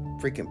out for these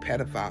freaking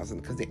pedophiles,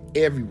 because they're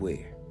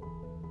everywhere.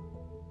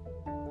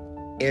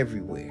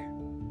 Everywhere.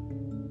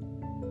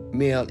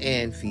 Male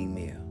and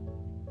female.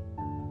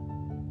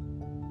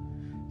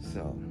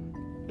 So,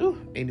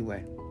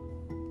 anyway.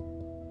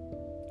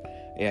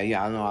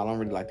 Yeah, I know I don't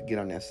really like to get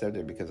on that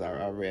subject, because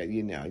I read,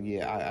 I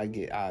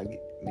get.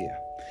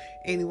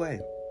 Anyway,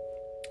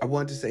 I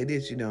wanted to say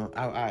this,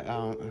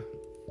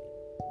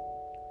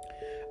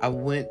 I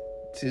went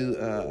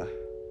to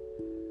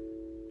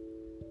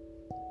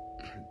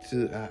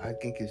I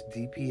think it's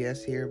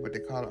DPS here, what they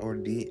call it, or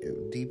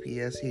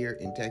DPS here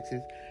in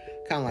Texas,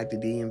 kind of like the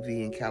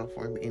DMV in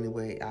California. But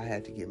anyway, I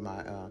had to get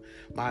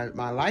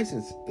my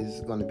license is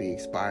going to be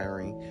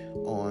expiring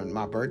on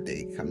my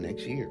birthday come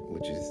next year,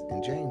 which is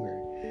in January.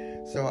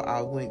 So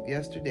I went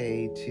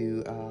yesterday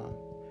to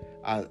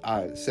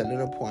I set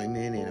an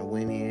appointment, and I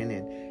went in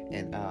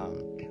and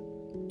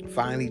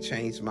finally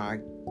changed my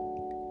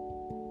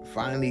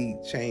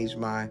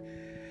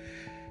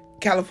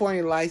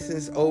California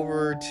license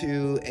over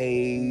to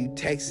a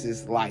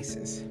Texas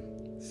license.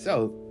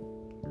 So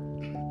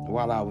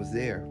while I was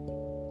there,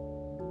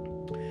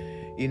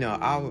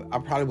 I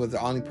probably was the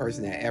only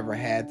person that ever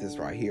had this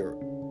right here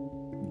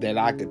that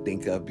I could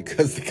think of,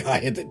 because the guy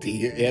at the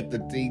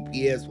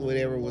DPS,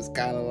 whatever, was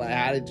kind of like,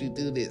 how did you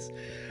do this?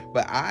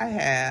 But I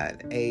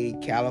had a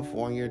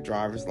California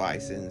driver's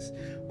license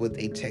with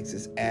a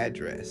Texas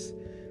address,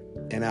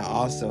 and I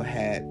also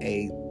had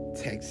a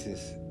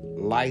Texas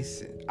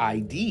license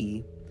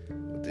ID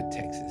with the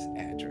Texas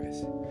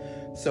address.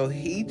 So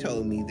he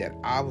told me that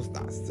I was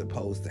not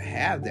supposed to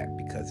have that,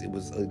 because it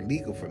was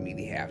illegal for me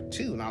to have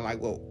two. And I'm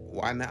like, well,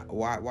 why not?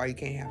 Why you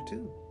can't have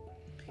two?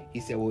 He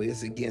said, well,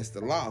 it's against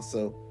the law.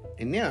 So,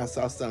 and then I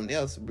saw something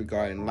else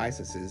regarding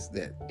licenses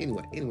that,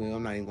 anyway,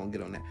 I'm not even going to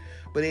get on that.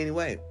 But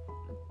anyway,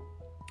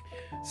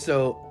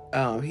 so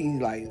he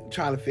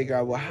trying to figure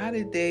out, well, why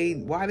did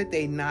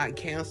they not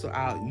cancel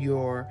out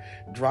your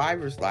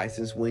driver's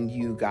license when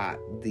you got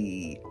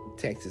the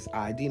Texas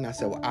ID? And I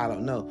said, well, I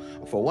don't know.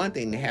 For one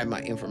thing, they had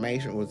my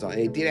information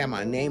they did have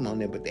my name on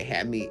there, but they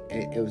had me,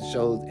 it was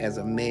showed as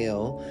a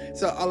male.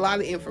 So a lot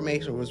of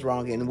information was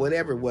wrong, and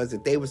whatever it was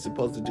that they were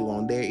supposed to do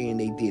on their end,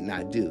 they did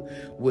not do,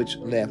 which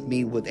left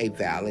me with a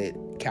valid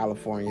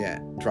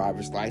California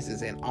driver's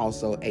license and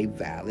also a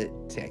valid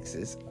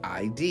Texas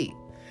ID.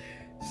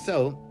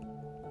 So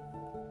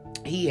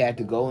he had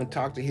to go and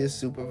talk to his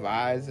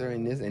supervisor,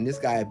 and this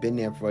guy had been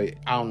there for I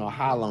don't know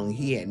how long.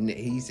 He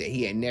said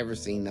he had never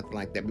seen nothing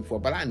like that before,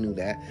 but I knew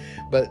that.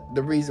 But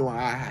the reason why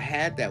I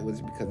had that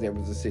was because there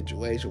was a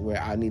situation where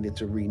I needed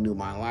to renew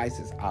my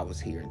license. I was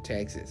here in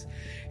Texas,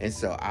 and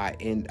so I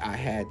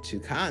had to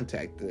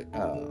contact the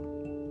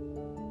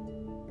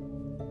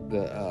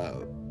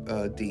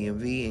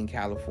DMV in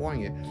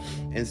California,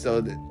 and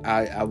so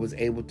I was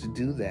able to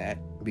do that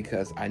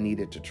because I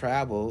needed to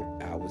travel.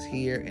 I was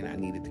here and I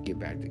needed to get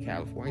back to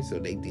California, so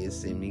they did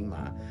send me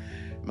my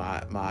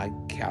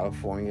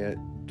California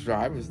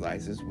driver's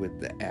license with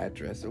the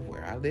address of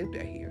where I lived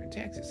at here in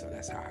Texas. So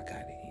that's how I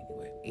got it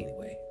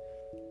anyway.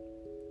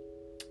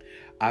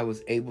 I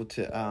was able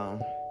to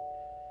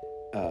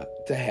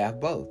have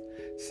both.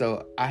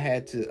 So I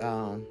had to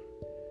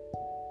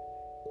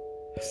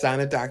sign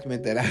a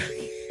document that I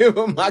give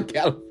them my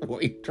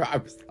California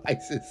driver's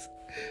license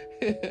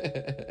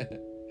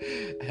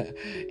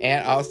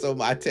and also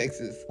my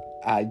Texas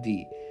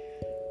ID.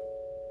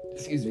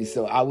 Excuse me.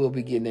 So I will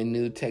be getting a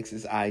new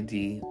Texas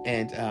ID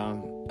and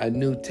a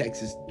new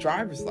Texas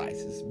driver's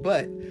license.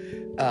 But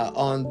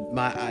on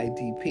my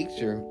ID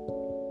picture,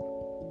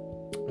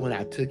 when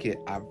I took it,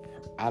 I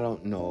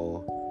don't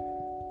know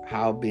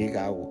how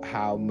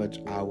much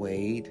I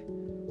weighed,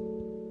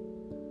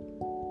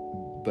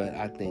 but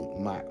I think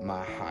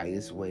my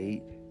highest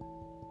weight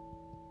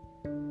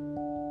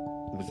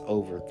was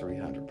over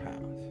 300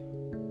 pounds.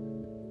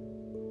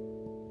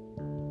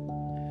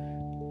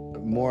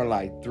 More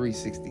like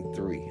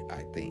 363,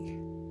 I think.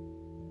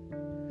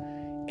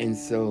 And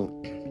so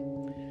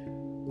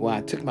when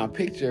I took my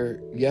picture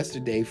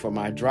yesterday for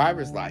my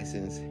driver's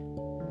license,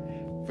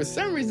 for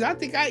some reason, I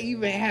think I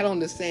even had on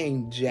the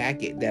same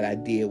jacket that I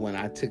did when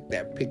I took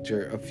that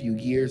picture a few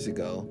years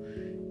ago.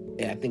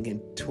 And I think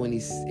in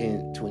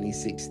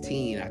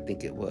 2016, I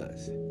think it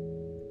was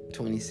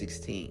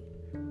 2016.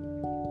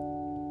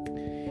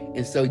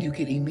 And so you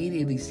could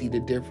immediately see the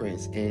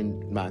difference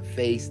in my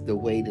face, the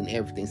weight, and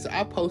everything. So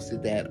I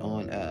posted that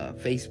on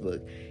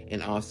Facebook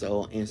and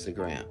also on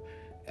Instagram.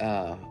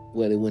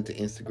 It went to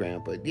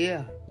Instagram. But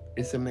yeah,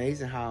 it's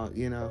amazing how,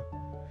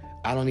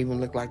 I don't even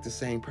look like the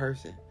same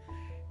person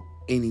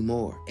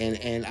anymore.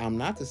 And I'm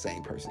not the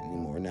same person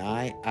anymore. Now,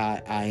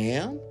 I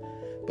am,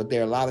 but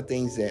there are a lot of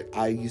things that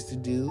I used to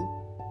do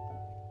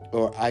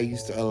or I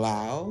used to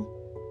allow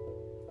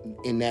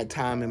in that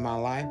time in my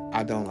life,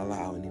 I don't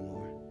allow anymore.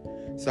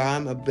 So I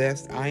am the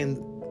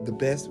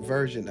best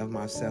version of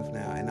myself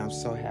now, and I'm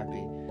so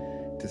happy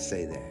to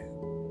say that.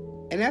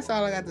 And that's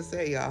all I got to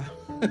say, y'all.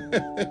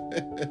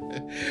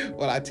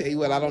 Well, I tell you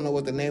what, I don't know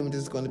what the name of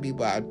this is going to be,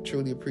 but I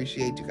truly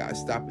appreciate you guys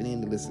stopping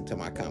in to listen to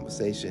my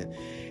conversation.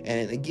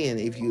 And again,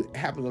 if you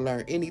happen to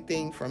learn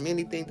anything from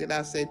anything that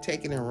I said,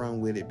 take it and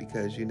run with it,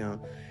 because,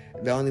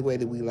 the only way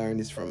that we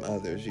learn is from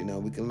others.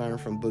 We can learn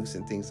from books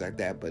and things like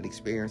that, but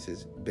experience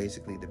is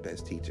basically the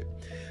best teacher.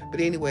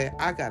 But anyway,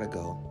 I got to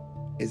go.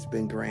 It's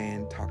been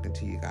grand talking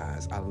to you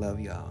guys. I love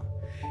y'all.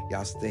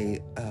 Y'all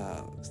stay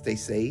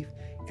safe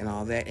and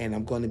all that. And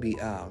I'm going to be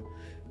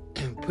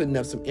putting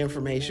up some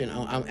information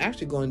on. I'm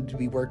actually going to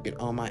be working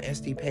on my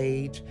SD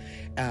page,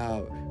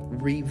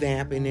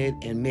 revamping it,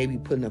 and maybe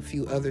putting a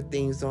few other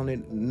things on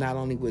it. Not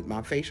only with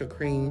my facial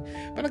cream,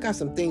 but I got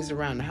some things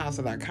around the house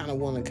that I kind of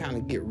want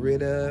to get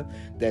rid of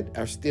that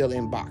are still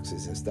in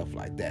boxes and stuff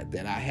like that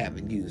I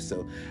haven't used.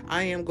 So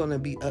I am going to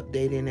be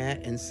updating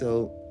that, and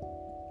so.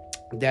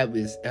 That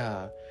was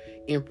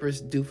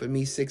Empress Do For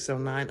Me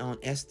 609 on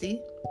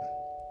SD.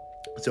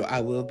 So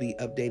I will be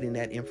updating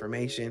that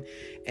information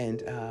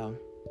and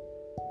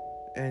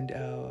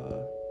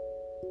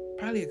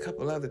probably a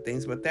couple other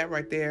things, but that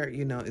right there,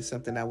 is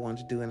something I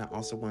wanted to do, and I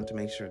also wanted to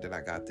make sure that I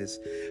got this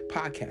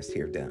podcast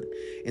here done.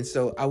 And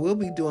so I will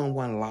be doing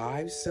one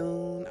live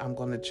soon. I'm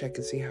going to check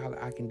and see how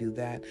I can do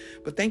that.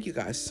 But thank you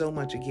guys so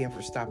much again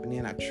for stopping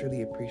in. I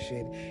truly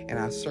appreciate it, and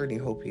I certainly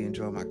hope you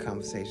enjoy my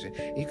conversation.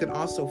 You can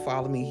also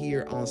follow me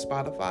here on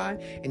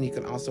Spotify, and you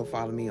can also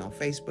follow me on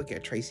Facebook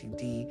at Tracy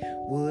D.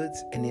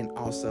 Woods, and then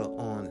also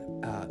on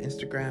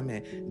Instagram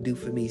at Do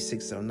For Me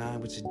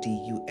 609, which is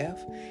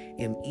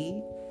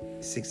DUFME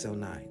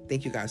 609.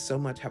 Thank you guys so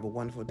much. Have a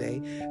wonderful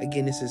day.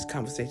 Again, this is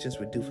Conversations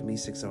with Do For Me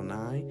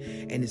 609,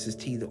 and this is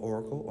T the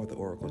Oracle, or the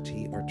Oracle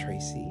T, or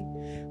Tracy,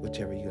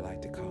 whichever you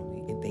like to call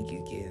me. And thank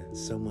you again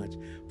so much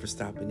for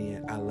stopping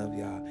in. I love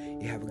y'all.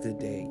 You have a good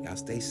day. Y'all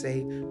stay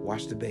safe.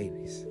 Watch the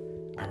babies.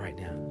 All right,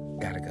 now,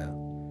 gotta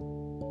go.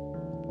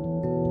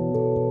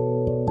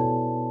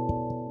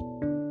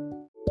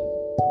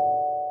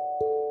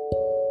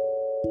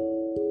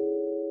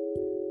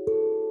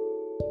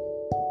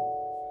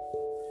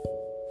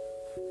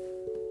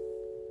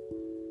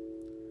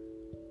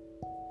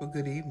 Well,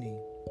 good evening.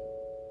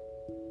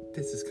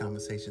 This is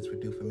Conversations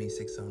with Do For Me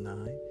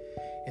 609,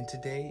 and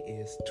today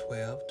is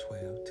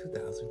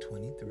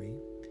 12/12/2023.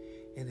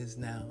 It is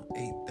now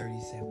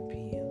 8:37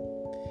 p.m.,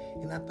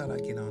 and I thought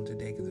I'd get on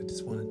today because I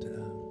just wanted to,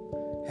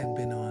 hadn't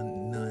been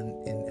on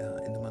none in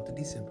the month of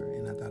December,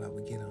 and I thought I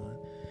would get on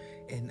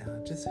and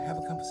just have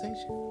a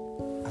conversation.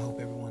 I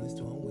hope everyone is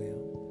doing well.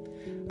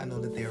 I know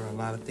that there are a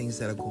lot of things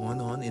that are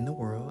going on in the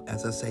world,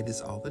 as I say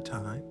this all the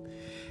time,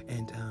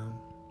 and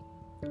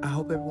I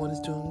hope everyone is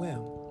doing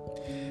well.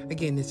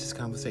 Again, this is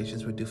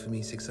Conversations with Do For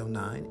Me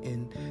 609,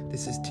 and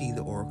this is T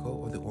the Oracle,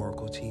 or the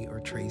Oracle T, or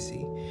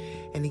Tracy.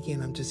 And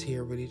again, I'm just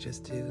here really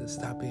just to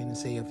stop in and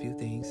say a few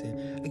things.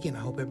 And again, I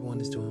hope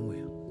everyone is doing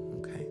well.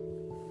 Okay.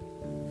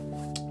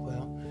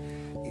 Well,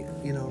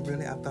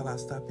 really, I thought I'd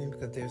stop in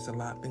because there's a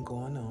lot been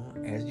going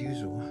on, as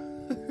usual.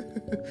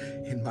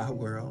 in my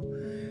world.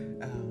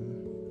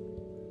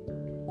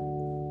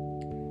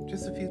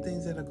 Just a few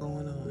things that are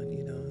going on,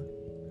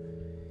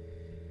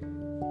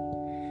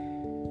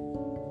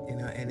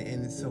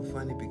 and it's so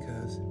funny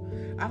because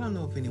I don't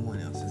know if anyone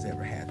else has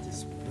ever had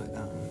this, but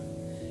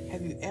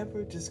have you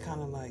ever just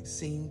kind of like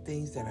seen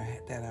things that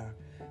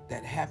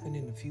happen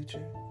in the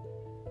future?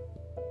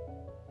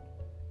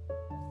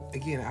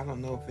 Again, I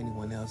don't know if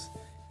anyone else,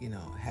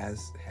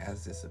 has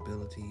this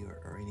ability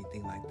or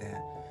anything like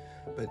that,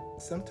 but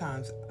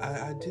sometimes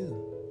I do.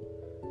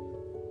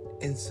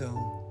 And so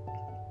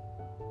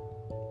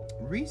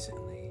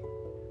recently,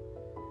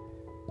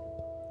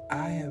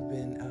 I have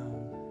been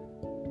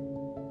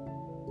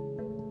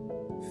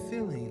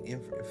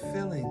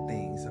feeling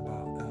things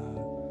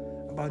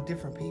about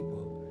different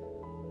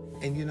people,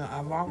 and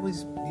I've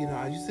always,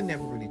 I used to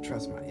never really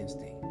trust my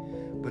instinct,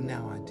 but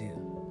now I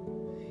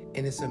do,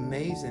 and it's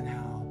amazing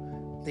how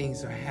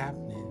things are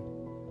happening,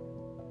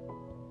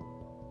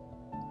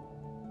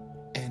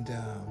 and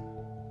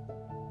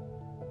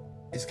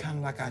it's kind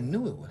of like I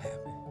knew it would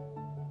happen.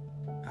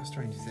 How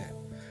strange is that?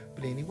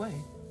 But anyway,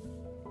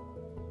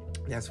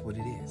 that's what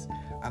it is.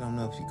 I don't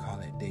know if you call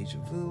it deja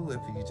vu,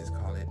 if you just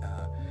call it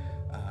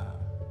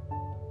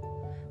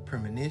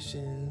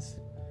premonitions,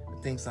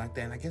 things like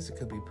that. And I guess it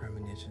could be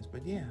premonitions,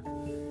 but yeah,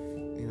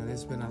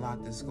 there's been a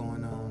lot that's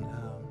going on.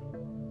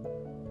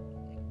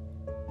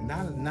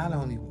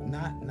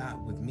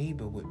 Not with me,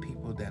 but with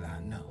people that I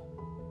know,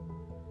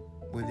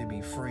 whether it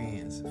be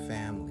friends,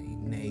 family,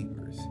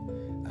 neighbors,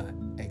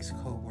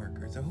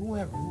 ex-co-workers, or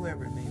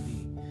whoever it may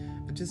be.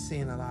 I'm just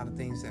seeing a lot of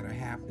things that are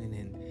happening,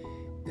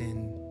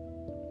 and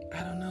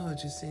I don't know, it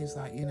just seems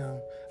like,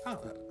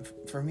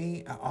 for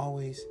me, I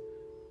always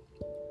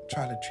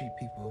try to treat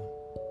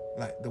people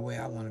like the way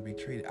I want to be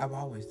treated. I've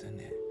always done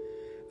that.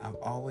 I've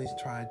always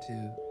tried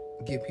to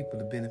give people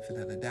the benefit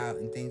of the doubt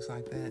and things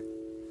like that.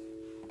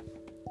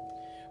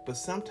 But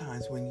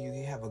sometimes when you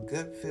have a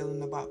gut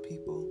feeling about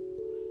people,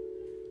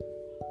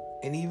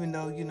 and even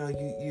though, you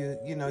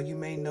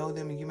may know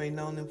them and you may have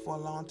known them for a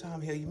long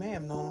time, hell, you may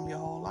have known them your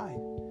whole life.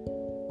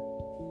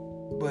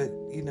 But,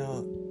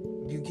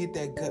 you get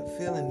that gut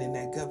feeling, and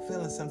that gut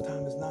feeling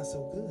sometimes is not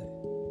so good.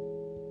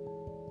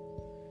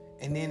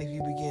 And then if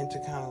you begin to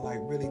kind of like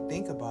really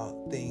think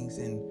about things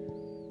and,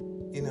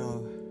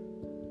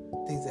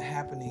 things that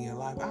happen in your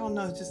life, I don't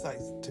know, it's just like,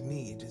 to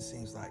me, it just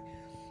seems like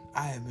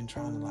I have been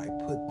trying to like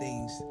put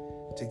things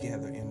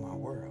together in my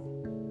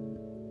world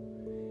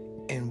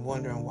and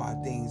wondering why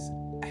things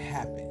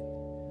happen.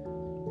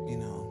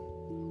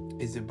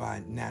 Is it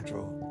by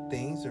natural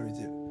things or is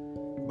it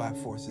by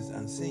forces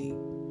unseen?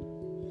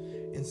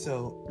 And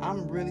so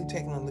I'm really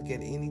taking a look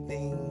at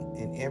anything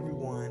and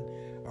everyone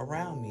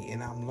around me,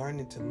 and I'm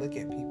learning to look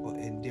at people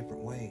in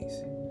different ways.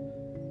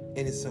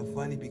 And it's so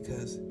funny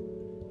because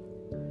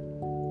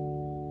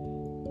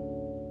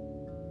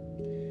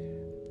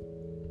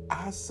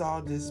I saw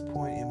this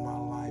point in my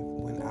life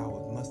when I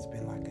must have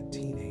been like a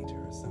teenager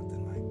or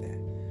something like that.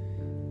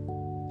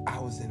 I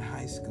was in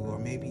high school or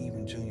maybe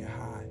even junior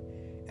high,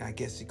 and I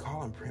guess you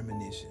call them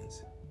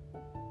premonitions.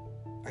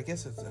 I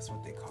guess that's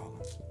what they call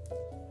them.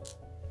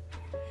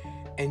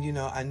 And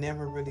I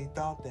never really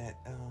thought that.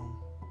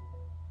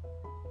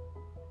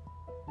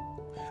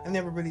 I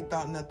never really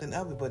thought nothing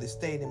of it, but it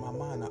stayed in my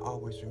mind. I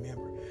always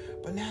remember.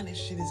 But now this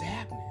shit is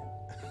happening.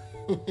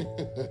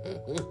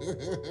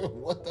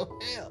 What the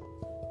hell?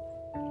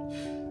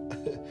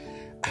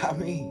 I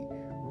mean,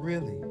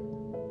 really,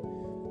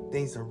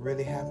 things are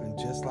really happening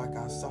just like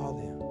I saw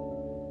them.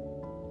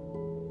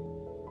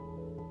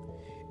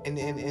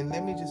 And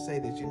let me just say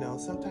that,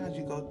 sometimes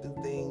you go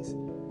through things,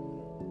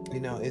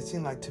 it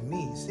seemed like to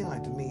me,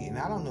 and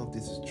I don't know if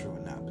this is true or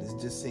not, but it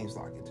just seems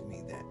like it to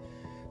me that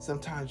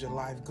sometimes your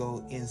life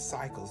go in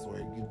cycles where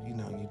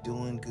you're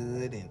doing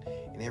good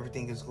and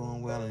everything is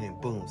going well, and then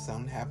boom,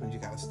 something happens, you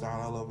got to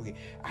start all over again.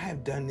 I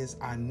have done this,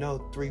 I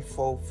know, 3,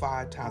 4,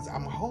 5 times.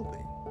 I'm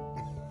hoping.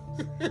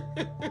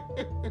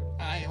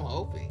 I am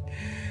hoping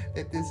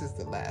that this is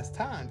the last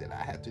time that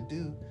I have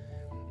to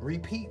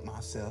repeat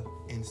myself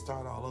and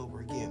start all over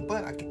again.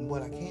 But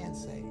what I can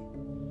say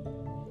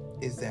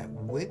is that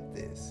with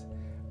this,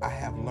 I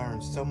have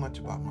learned so much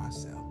about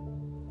myself.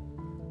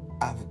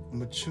 I've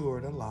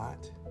matured a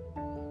lot.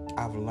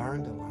 I've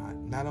learned a lot,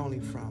 not only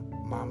from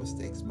my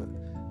mistakes, but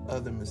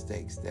other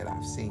mistakes that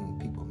I've seen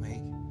people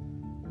make,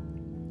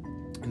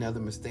 and other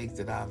mistakes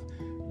that I've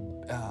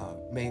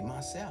made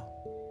myself.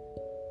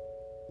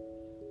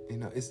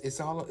 It's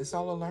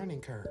all a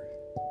learning curve,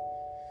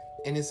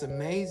 and it's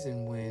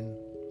amazing when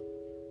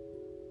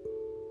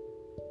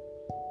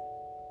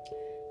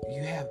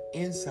you have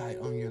insight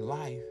on your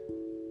life.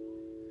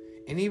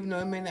 And even though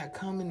it may not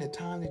come in the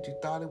time that you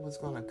thought it was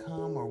going to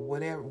come or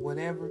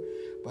whatever,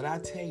 but I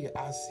tell you,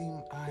 I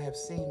have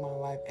seen my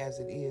life as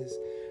it is,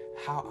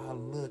 how I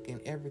look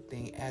and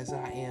everything as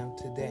I am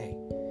today,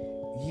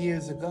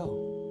 years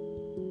ago.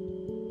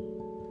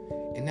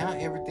 And now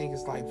everything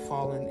is like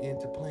falling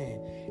into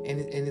plan. And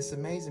it's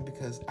amazing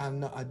because I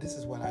know, this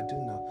is what I do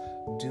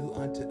know. Do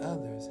unto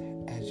others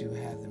as you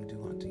have them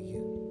do unto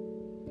you.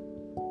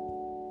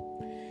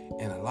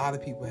 And a lot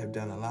of people have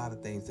done a lot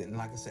of things. And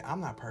like I said, I'm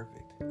not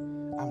perfect.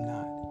 I'm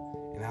not.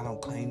 And I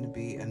don't claim to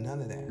be, and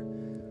none of that.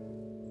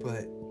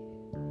 But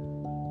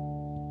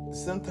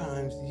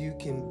sometimes you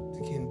can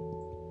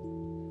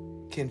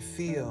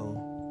feel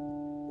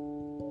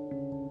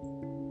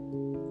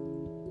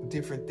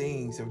different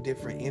things or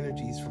different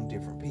energies from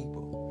different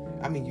people.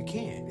 I mean, you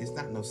can. It's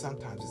not no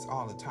sometimes, it's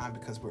all the time,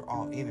 because we're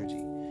all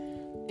energy.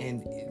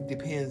 And it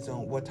depends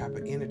on what type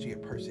of energy a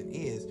person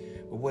is.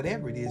 But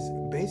whatever it is,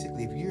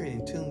 basically, if you're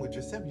in tune with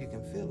yourself, you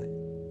can feel it.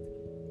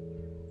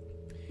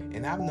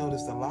 And I've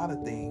noticed a lot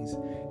of things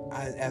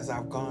as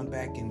I've gone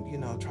back and,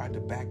 tried to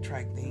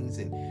backtrack things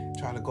and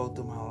try to go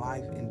through my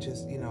life and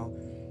just,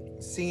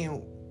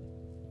 seeing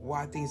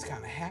why things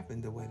kind of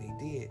happened the way they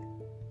did.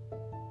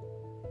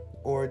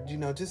 Or,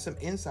 just some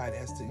insight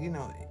as to,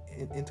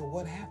 into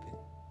what happened.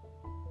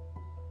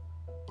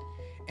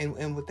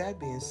 And with that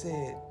being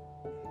said,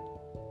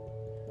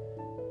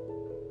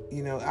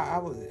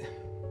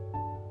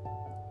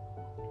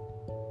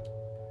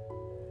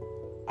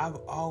 I've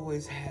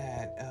always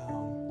had,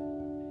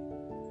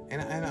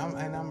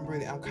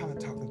 I'm kind of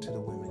talking to the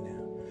women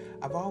now.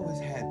 I've always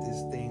had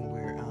this thing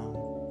where,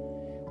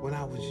 when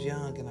I was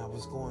young and I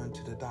was going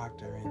to the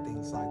doctor and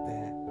things like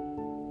that,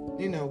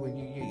 when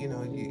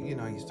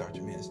you start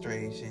your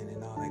menstruation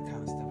and all that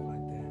kind of stuff like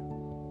that.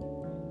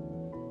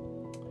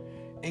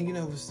 And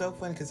it was so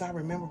funny because I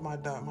remember my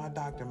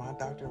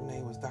doctor's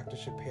name was Dr.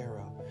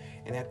 Shapiro,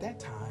 and at that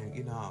time,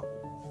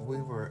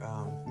 we were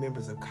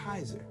members of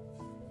Kaiser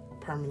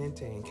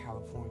Permanente in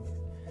California.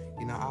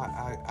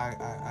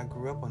 I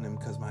grew up on them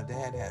because my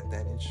dad had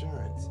that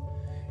insurance,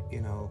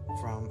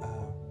 from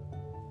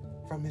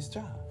his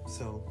job.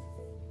 So,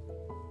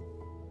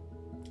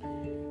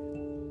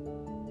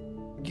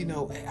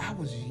 I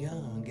was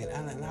young,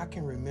 and I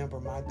can remember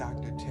my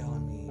doctor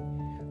telling me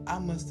I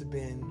must have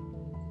been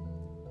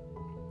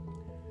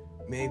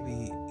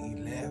maybe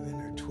 11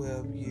 or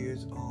 12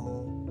 years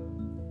old.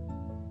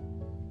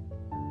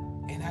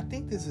 And I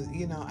think this is,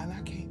 and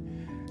I can't,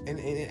 and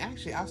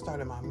actually I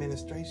started my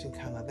menstruation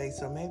kind of late,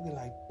 so maybe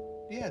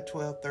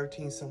 12,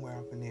 13, somewhere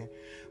up in there.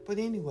 But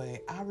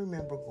anyway, I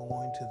remember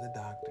going to the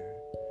doctor,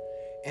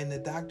 and the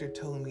doctor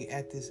told me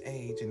at this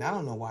age, and I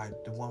don't know why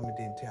the woman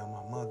didn't tell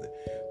my mother,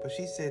 but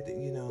she said that,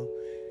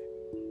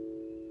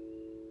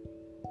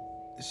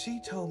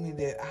 she told me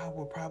that I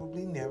would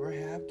probably never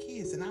have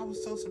kids. And I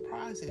was so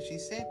surprised that she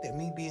said that,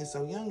 me being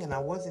so young, and I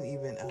wasn't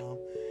even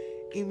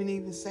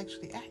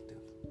sexually active.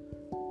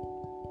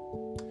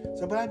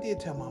 So, but I did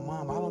tell my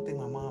mom. I don't think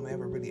my mom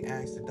ever really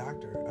asked the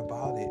doctor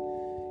about it.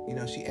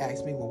 She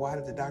asked me, well, why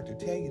did the doctor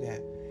tell you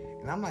that?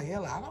 And I'm like,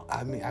 hell,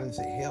 I didn't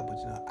say hell, but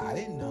I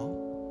didn't know.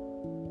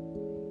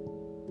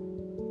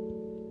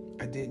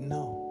 I didn't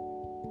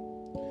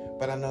know.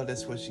 But I know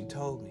that's what she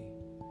told me,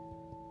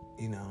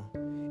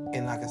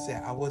 And like I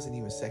said, I wasn't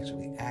even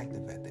sexually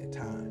active at that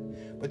time.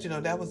 But,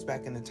 that was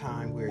back in the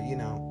time where,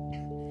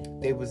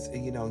 they was,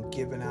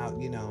 giving out,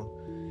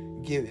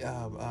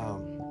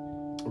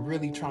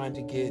 really trying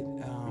to get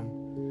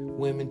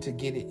women to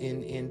get it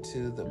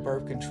into the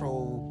birth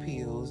control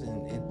pills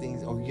and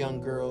things, or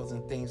young girls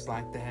and things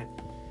like that.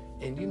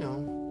 And,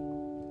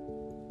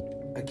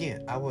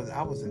 again, I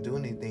wasn't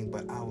doing anything,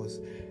 but I was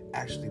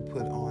actually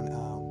put on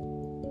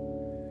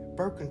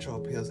birth control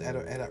pills at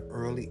an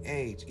early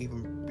age,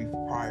 even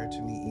prior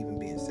to me even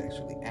being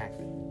sexually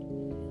active.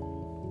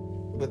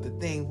 But the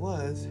thing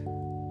was,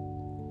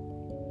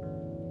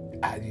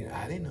 I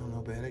didn't know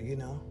no better,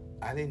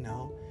 I didn't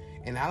know.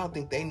 And I don't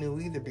think they knew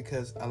either,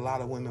 because a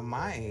lot of women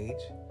my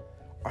age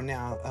are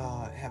now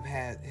have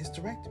had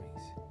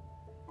hysterectomies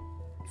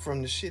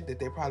from the shit that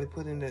they probably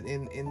put in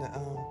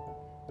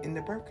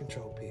the birth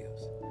control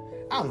pills.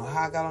 I don't know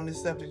how I got on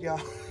this subject, y'all.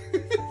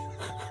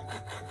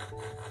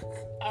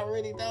 I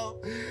really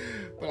don't,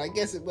 but I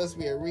guess it must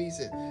be a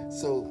reason.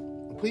 So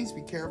please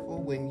be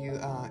careful when you,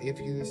 if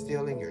you're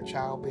still in your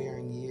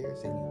childbearing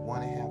years and you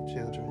want to have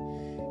children.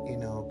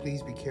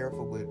 Please be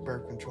careful with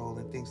birth control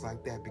and things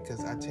like that,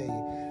 because I tell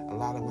you, a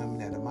lot of women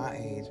that are my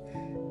age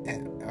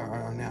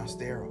are now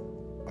sterile,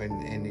 and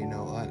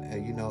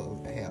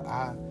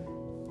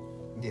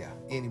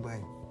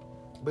anyway.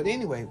 But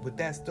anyway, with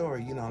that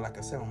story, like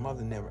I said, my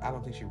mother I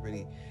don't think she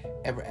really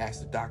ever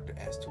asked the doctor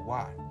as to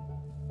why.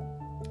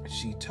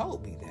 She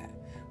told me that,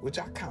 which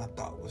I kind of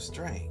thought was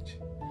strange.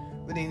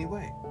 But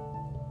anyway,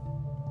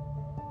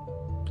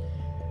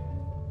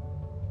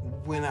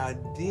 when I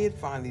did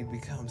finally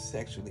become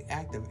sexually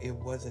active, it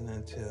wasn't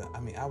until,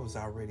 I was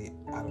already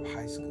out of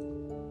high school,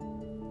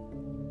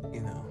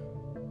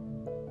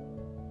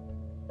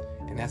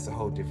 And that's a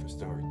whole different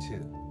story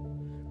too.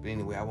 But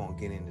anyway, I won't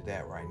get into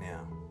that right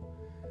now.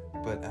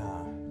 But,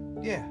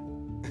 yeah.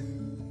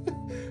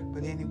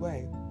 But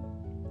anyway,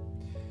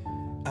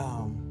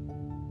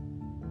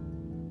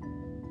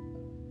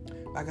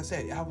 like I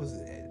said, I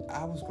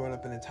was growing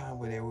up in a time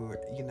where they were,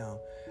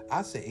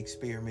 I'd say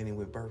experimenting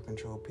with birth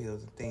control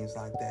pills and things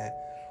like that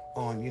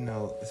on,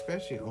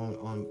 especially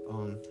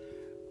on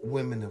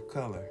women of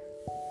color,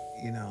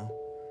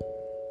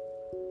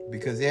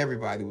 because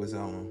everybody was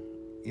on them.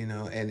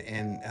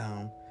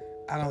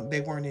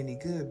 they weren't any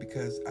good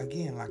because,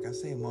 again, like I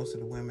say, most of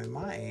the women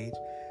my age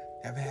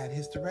have had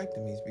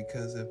hysterectomies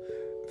because of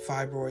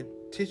fibroid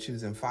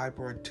tissues and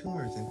fibroid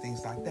tumors and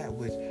things like that,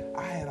 which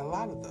I had a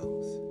lot of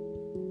those.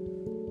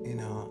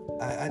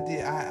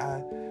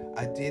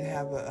 I did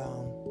have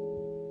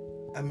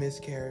a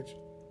miscarriage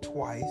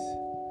twice,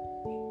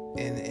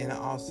 and I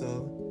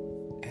also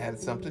had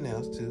something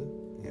else too.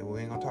 Yeah,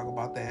 we ain't gonna talk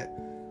about that,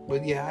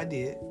 but yeah, I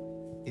did.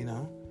 And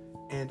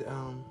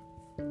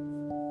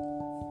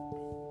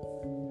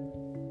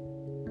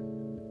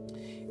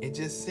it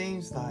just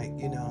seems like,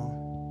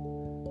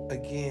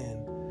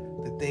 again,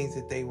 the things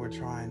that they were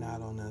trying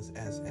out on us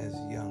as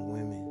young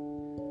women,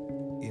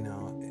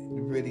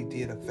 really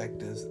did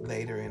affect us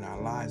later in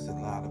our lives. A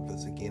lot of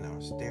us, again, are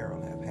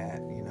sterile, have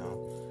had,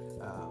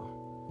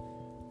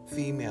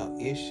 female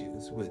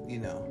issues with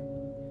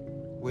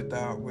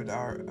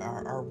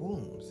our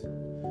wombs.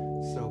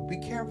 So be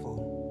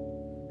careful,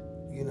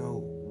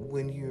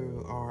 when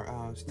you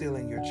are still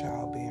in your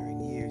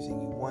childbearing years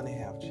and you want to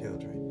have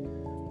children.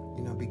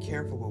 Be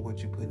careful with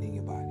what you put in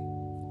your body.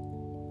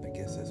 I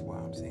guess that's why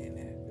I'm saying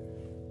that.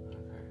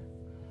 Okay.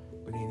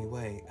 But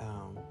anyway,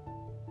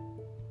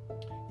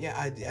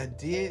 I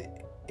did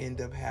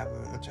end up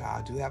having a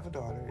child. I do have a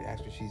daughter.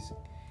 Actually, she's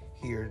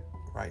here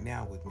right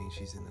now with me.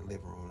 She's in the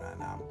living room,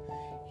 and I'm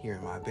here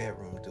in my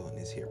bedroom doing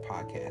this here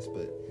podcast.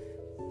 But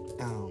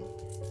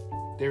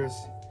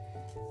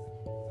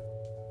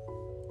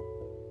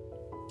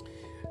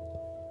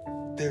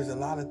there's a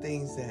lot of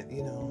things that,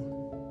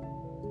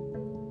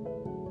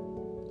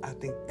 I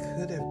think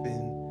could have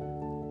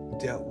been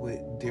dealt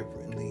with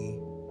differently,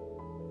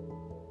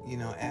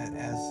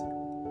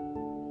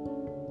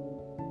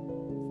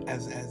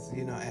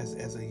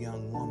 as a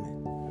young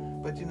woman.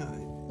 But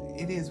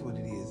it is what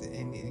it is,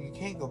 and you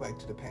can't go back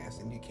to the past,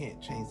 and you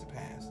can't change the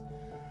past.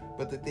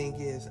 But the thing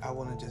is, I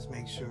want to just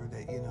make sure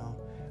that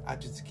I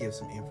just give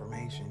some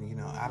information.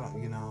 I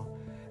don't,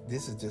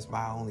 this is just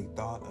my only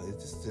thought.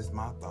 It's just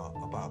my thought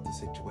about the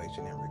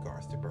situation in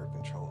regards to birth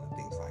control and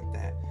things like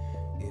that.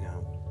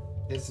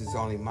 This is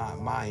only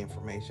my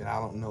information. I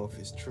don't know if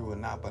it's true or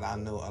not, but I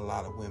know a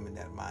lot of women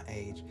at my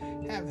age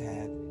have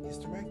had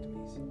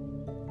hysterectomies.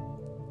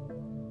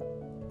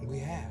 We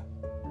have.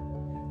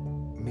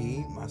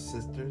 Me, my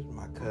sisters,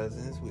 my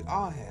cousins, we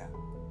all have.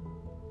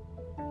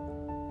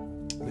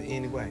 But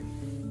anyway,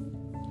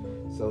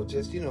 so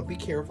just, be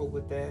careful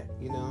with that,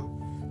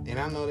 And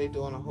I know they're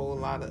doing a whole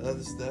lot of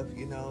other stuff,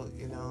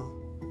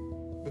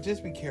 but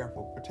just be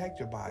careful. Protect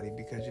your body,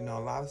 because a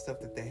lot of stuff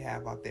that they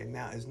have out there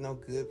now is no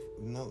good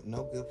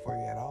for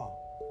you at all.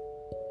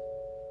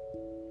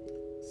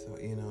 So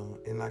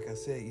and like I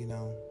said,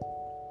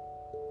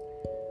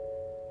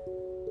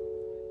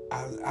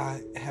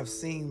 I have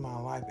seen my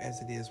life as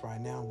it is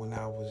right now when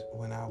I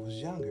was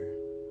younger,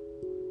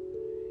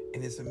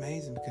 and it's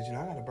amazing because I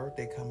got a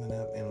birthday coming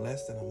up in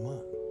less than a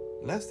month,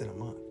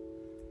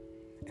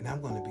 and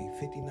I'm going to be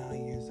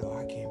 59 years old.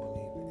 I can't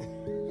believe it.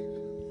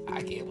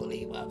 I can't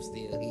believe I'm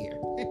still here.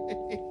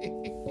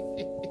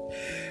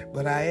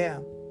 But I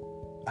am.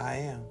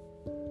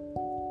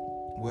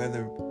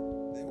 Whether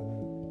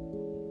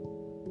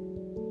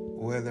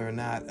or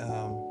not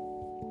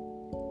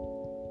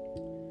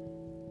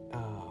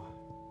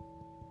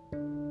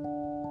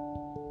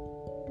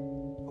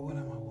what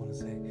am I want to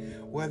say?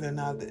 Whether or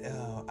not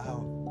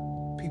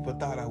people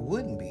thought I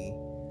wouldn't be,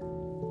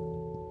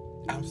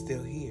 I'm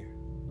still here.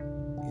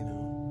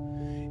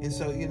 And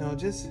so,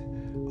 just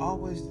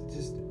always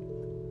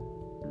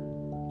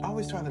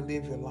try to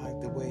live your life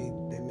the way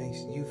that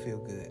makes you feel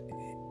good,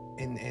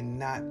 and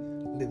not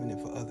living it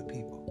for other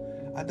people.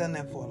 I've done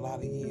that for a lot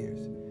of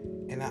years,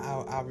 and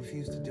I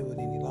refuse to do it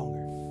any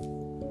longer.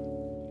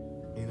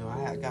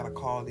 I got a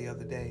call the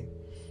other day,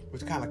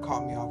 which kind of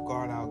caught me off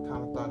guard. I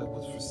kind of thought it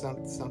was for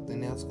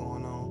something else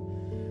going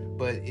on,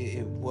 but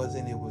it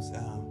wasn't. It was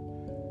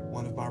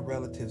one of my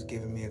relatives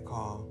giving me a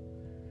call.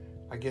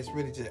 I guess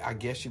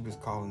she was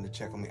calling to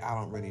check on me. I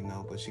don't really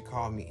know, but she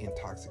called me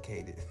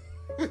intoxicated.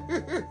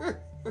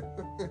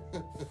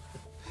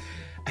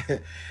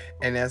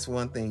 And that's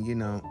one thing,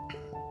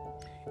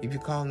 if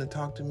you're calling to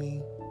talk to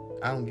me,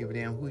 I don't give a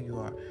damn who you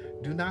are.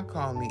 Do not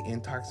call me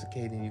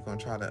intoxicated and you're going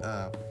to try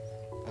to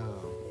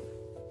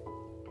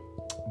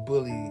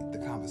bully the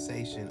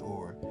conversation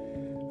or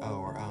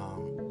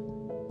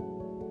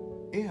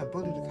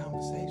bully the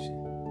conversation.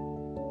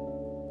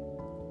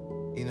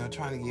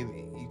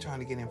 Trying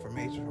to get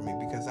information from me,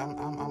 because I'm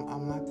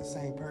not the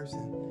same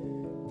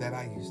person that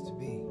I used to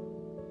be.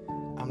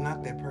 I'm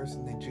not that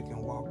person that you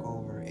can walk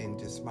over and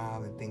just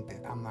smile and think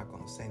that I'm not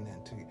going to say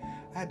nothing to you.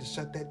 I had to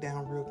shut that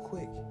down real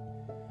quick.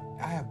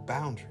 I have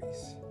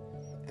boundaries,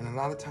 and a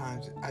lot of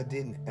times I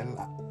didn't. And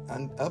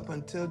up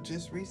until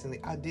just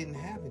recently, I didn't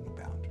have any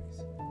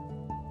boundaries.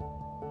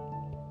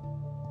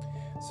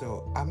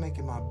 So I make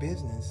it my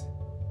business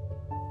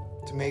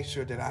to make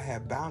sure that I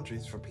have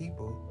boundaries for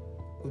people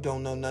who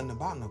don't know nothing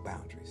about no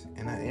boundaries.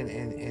 And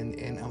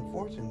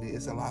unfortunately,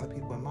 it's a lot of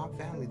people in my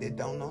family that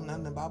don't know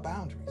nothing about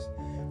boundaries.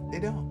 They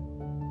don't.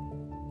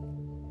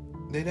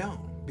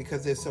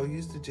 because they're so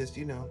used to just,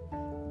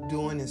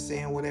 doing and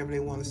saying whatever they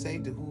want to say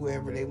to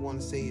whoever they want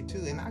to say it to.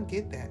 And I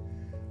get that.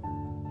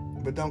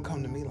 But don't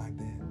come to me like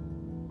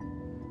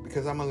that.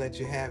 Because I'm going to let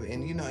you have it.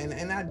 And,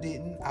 and I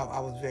didn't. I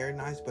was very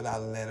nice, but I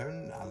let her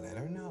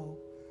know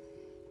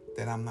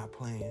that I'm not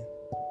playing.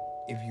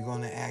 If you're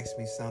going to ask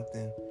me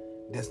something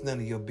that's none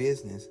of your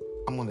business,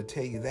 I'm going to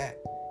tell you that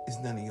it's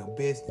none of your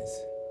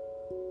business.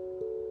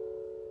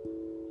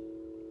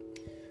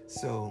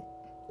 So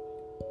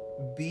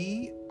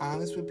be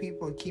honest with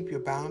people and keep your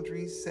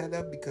boundaries set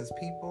up, because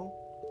people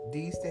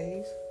these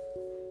days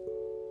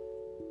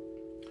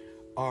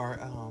are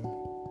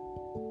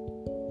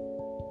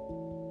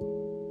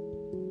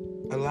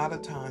a lot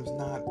of times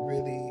not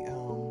really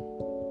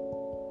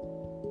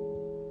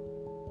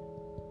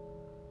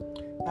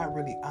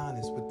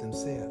honest with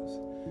themselves.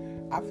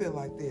 I feel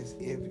like this: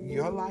 if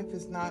your life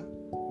is not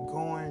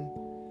going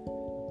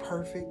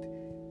perfect,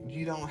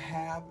 you don't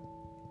have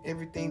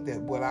everything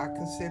that what I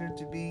consider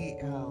to be,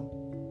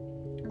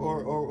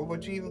 or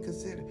what you even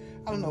consider.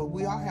 I don't know.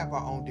 We all have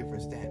our own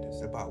different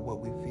standards about what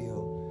we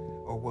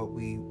feel or what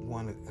we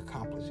want to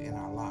accomplish in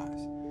our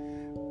lives.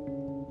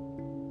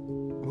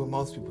 Well,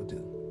 most people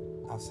do.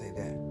 I'll say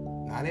that.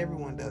 Not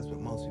everyone does,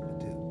 but most people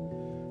do.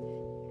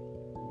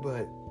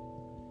 But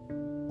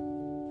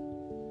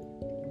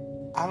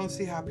I don't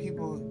see how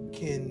people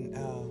can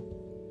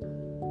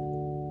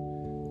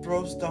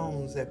throw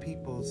stones at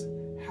people's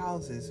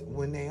houses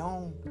when their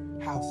own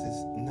house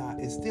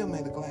is still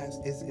made of glass.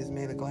 Is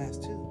made of glass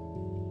too.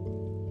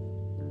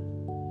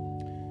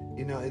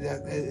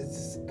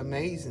 It's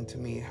amazing to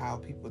me how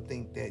people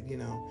think that,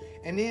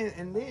 and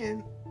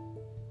then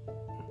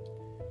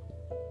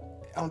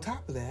on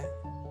top of that,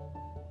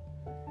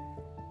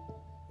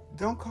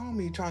 don't call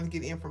me trying to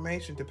get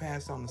information to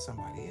pass on to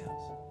somebody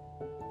else.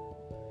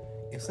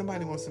 If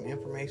somebody wants some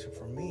information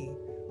from me,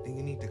 then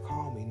you need to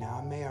call me. Now,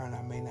 I may or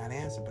I may not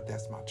answer, but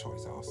that's my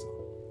choice also.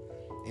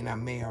 And I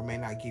may or may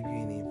not give you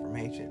any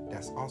information.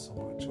 That's also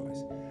my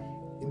choice.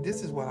 And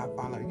this is what I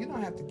found out. You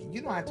don't have to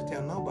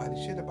tell nobody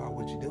shit about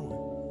what you're doing.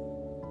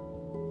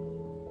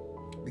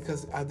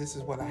 Because this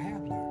is what I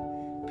have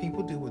learned.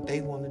 People do what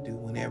they want to do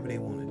whenever they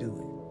want to do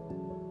it.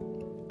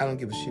 I don't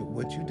give a shit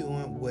what you're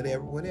doing,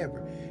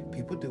 whatever.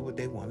 People do what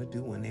they want to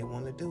do when they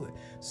want to do it.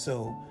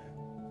 So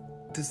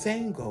the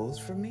same goes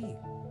for me.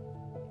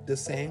 The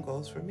same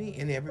goes for me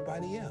and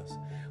everybody else.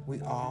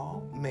 We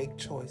all make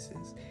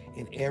choices,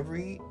 and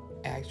every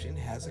action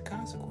has a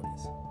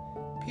consequence.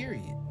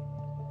 Period.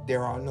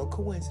 There are no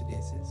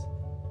coincidences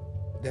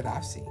that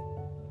I've seen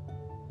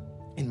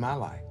in my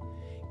life.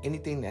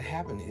 Anything that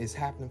happened is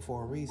happening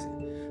for a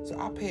reason. So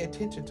I pay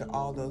attention to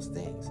all those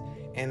things.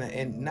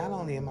 And not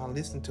only am I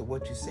listening to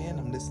what you're saying,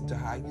 I'm listening to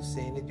how you're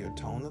saying it, your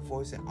tone of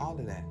voice, and all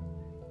of that.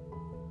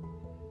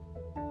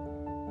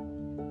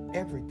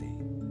 Everything.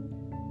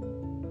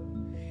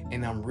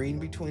 And I'm reading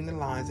between the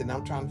lines, and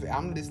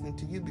I'm listening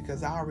to you,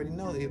 because I already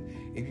know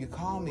if you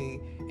call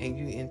me and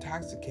you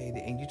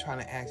intoxicated and you're trying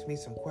to ask me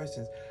some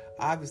questions,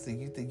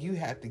 obviously you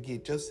have to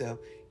get yourself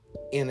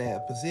in a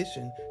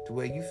position to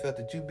where you felt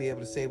that you'd be able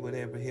to say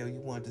whatever the hell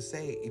you wanted to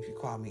say if you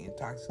call me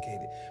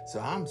intoxicated.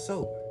 So I'm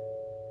sober.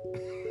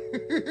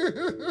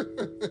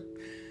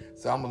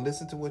 So I'm going to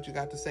listen to what you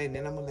got to say, and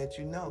then I'm going to let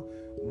you know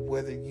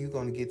whether you're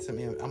going to get some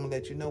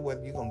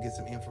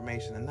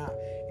information or not.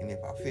 And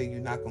if I feel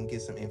you're not going to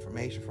get some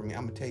information from me,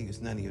 I'm going to tell you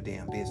it's none of your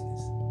damn business.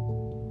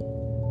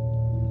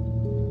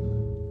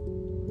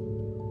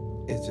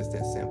 It's just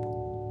that simple.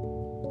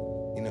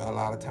 A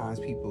lot of times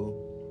people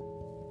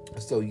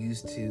are so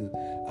used to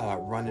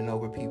running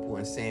over people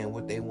and saying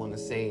what they want to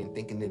say and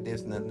thinking that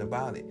there's nothing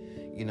about it,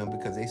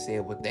 because they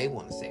said what they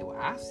want to say. Well,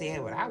 I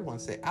said what I want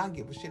to say. I don't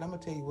give a shit. I'm going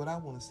to tell you what I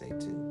want to say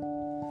too.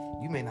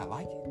 You may not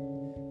like it,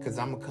 because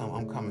I'm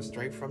coming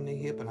straight from the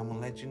hip, and I'm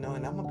going to let you know,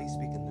 and I'm going to be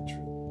speaking the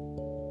truth.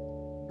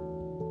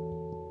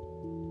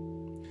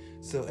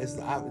 So it's,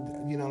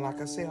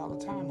 like I say all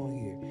the time on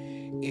here,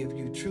 if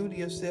you're true to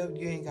yourself,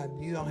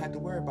 you don't have to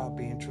worry about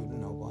being true to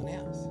no one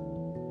else.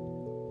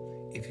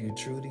 If you're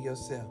true to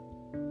yourself.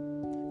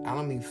 I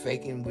don't mean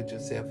faking with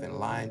yourself and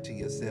lying to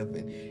yourself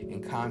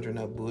and conjuring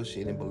up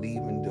bullshit and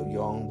believing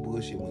your own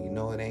bullshit when you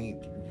know it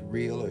ain't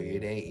real, or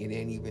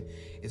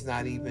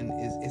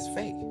it's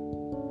fake.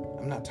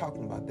 I'm not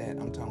talking about that.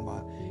 I'm talking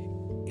about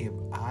if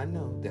I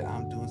know that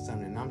I'm doing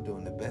something and I'm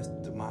doing the best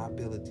of my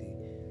ability,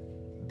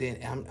 then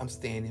I'm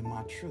staying in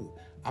my truth.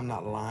 I'm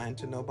not lying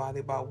to nobody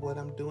about what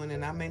I'm doing,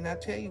 and I may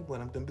not tell you what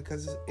I'm doing,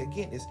 because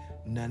it's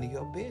none of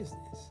your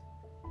business.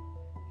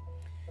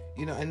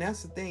 And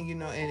that's the thing,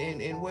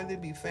 and whether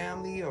it be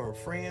family or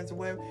friends or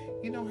whatever,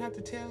 you don't have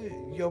to tell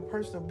your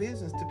personal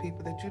business to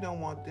people that you don't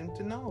want them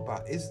to know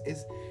about.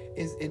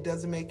 It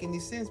doesn't make any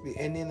sense.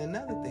 And then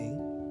another thing,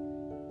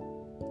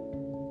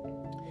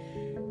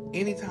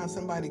 anytime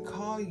somebody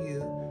call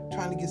you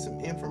trying to get some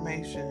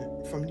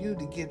information from you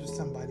to give to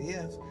somebody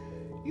else,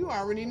 you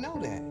already know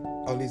that.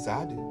 Or at least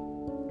I do.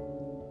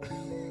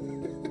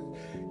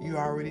 You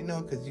already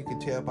know, because you can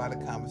tell by the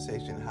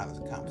conversation how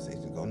the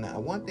conversation go. Now,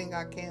 one thing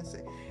I can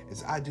say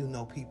is I do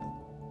know people.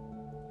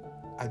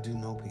 I do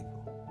know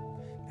people.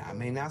 I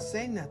may not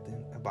say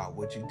nothing about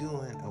what you're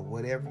doing or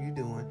whatever you're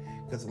doing,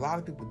 because a lot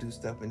of people do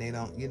stuff and they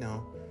don't,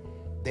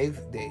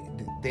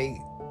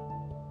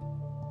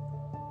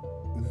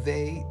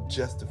 they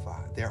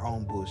justify their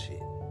own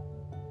bullshit.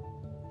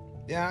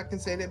 Yeah, I can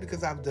say that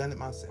because I've done it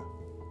myself.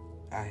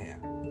 I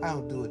have. I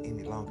don't do it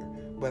any longer.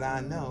 But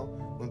I know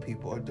when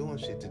people are doing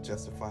shit to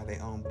justify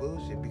their own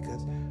bullshit,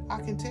 because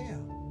I can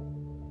tell.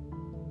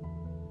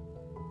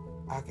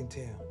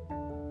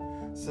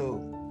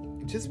 So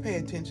just pay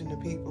attention to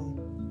people.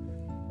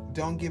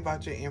 Don't give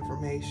out your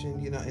information,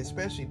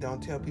 especially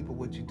don't tell people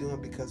what you're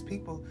doing, because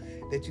people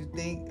that you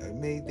think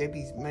may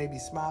be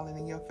smiling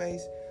in your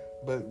face,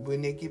 but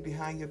when they get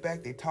behind your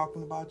back, they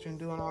talking about you and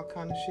doing all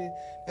kind of shit.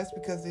 That's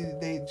because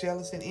they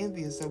jealous and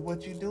envious of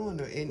what you're doing,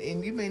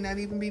 and you may not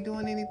even be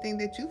doing anything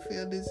that you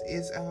feel is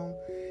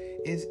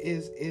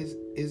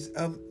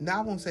of, now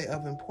I won't say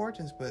of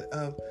importance, but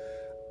of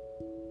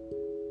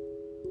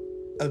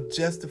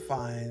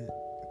justifying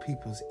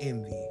people's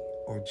envy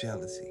or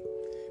jealousy,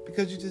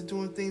 because you're just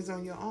doing things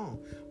on your own.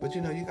 But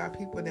you got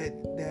people that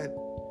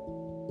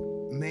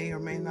may or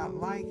may not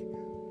like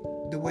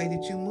the way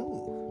that you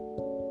move.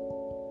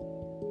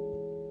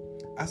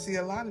 I see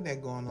a lot of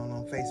that going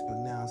on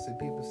Facebook now. So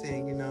people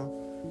saying,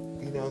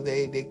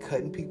 they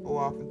cutting people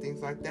off and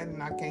things like that,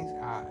 and I can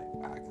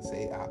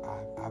say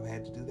I've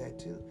had to do that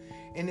too,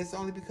 and it's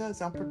only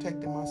because I'm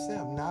protecting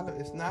myself.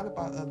 It's not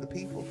about other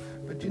people,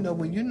 but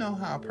when you know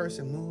how a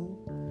person moves,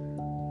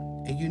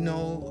 and you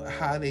know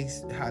how they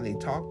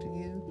talk to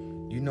you,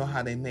 you know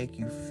how they make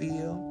you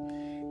feel.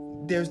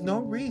 There's no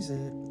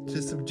reason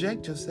to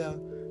subject yourself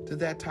to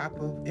that type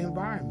of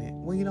environment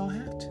when you don't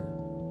have to.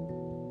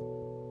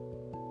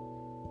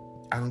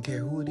 I don't care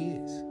who it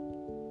is.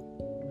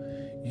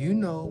 You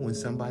know when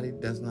somebody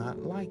does not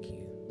like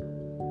you.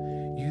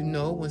 You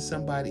know when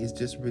somebody is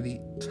just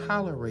really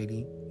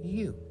tolerating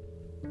you,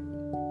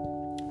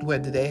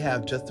 whether they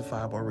have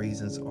justifiable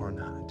reasons or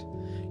not.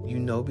 You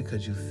know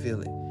because you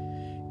feel it.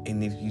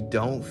 And if you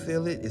don't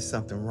feel it, it's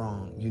something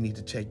wrong. You need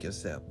to check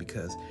yourself,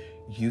 because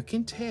you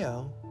can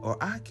tell,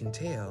 or I can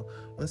tell,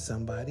 when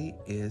somebody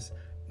is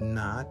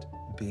not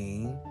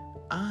being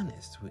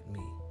honest with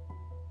me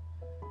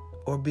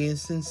or being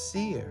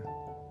sincere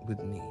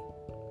with me,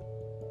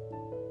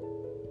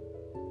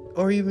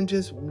 or even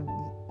just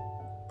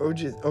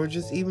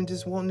even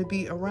just wanting to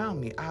be around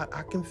me.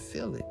 I can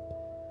feel it.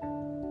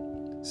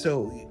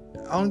 So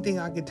the only thing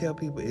I can tell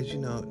people is,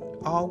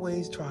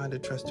 always try to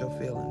trust your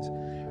feelings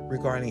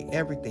regarding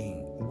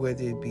everything,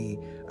 whether it be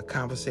a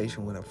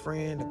conversation with a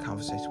friend, a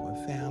conversation with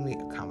family,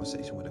 a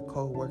conversation with a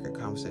co-worker, a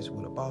conversation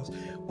with a boss,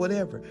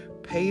 whatever.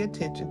 Pay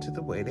attention to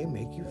the way they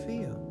make you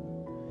feel,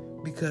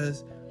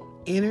 because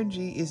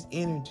energy is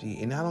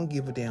energy, and I don't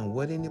give a damn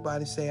what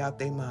anybody say out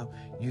their mouth.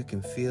 You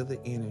can feel the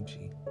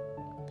energy.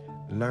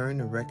 Learn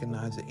to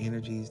recognize the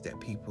energies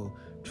that people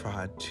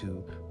try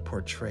to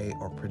portray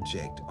or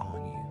project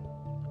on you.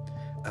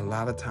 A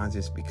lot of times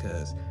it's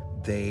because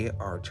they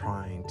are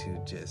trying to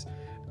just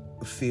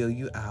feel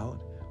you out,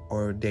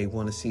 or they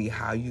want to see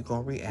how you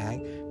gonna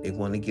react. They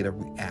want to get a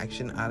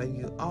reaction out of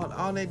you.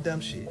 All that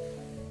dumb shit.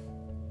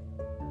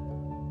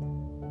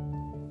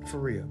 For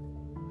real.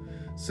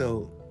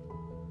 So,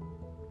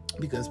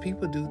 because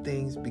people do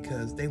things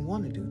because they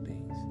want to do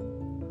things,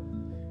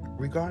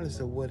 regardless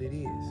of what it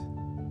is.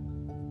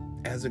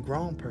 As a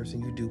grown person,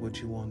 you do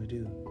what you want to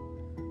do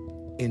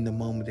in the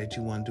moment that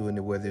you want to do it,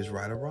 whether it's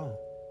right or wrong.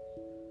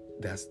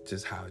 That's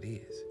just how it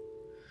is.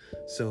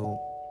 So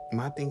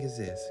my thing is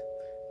this: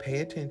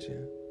 pay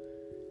attention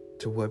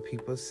to what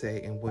people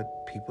say and what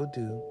people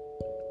do,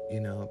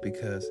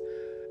 because,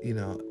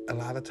 a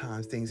lot of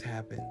times things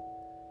happen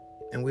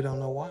and we don't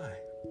know why.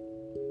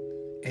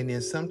 And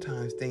then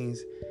sometimes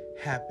things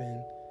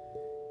happen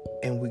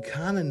and we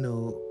kind of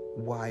know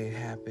why it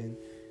happened,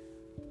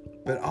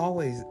 but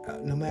always,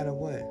 no matter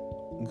what,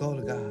 go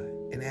to God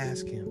and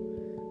ask Him,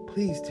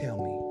 please tell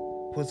me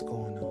what's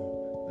going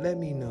on. Let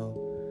me know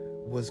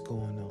what's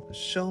going on.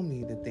 Show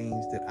me the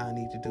things that I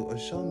need to do, or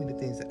show me the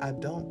things that I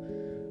don't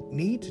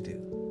need to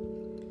do.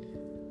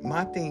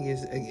 My thing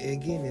is,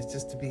 again, is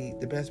just to be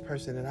the best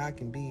person that I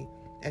can be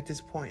at this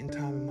point in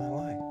time in my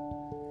life.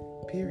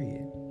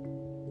 Period.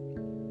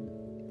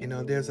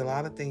 There's a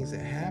lot of things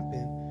that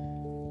happen,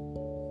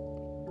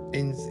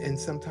 and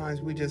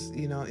sometimes we just,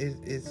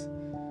 it's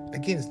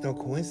no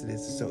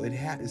coincidence. So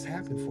it's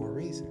happened for a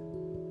reason.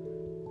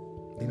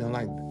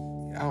 Like,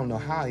 I don't know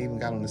how I even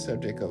got on the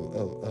subject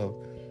of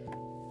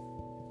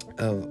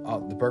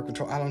the birth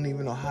control. I don't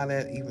even know how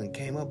that even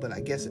came up, but I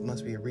guess it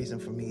must be a reason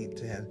for me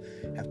to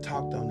have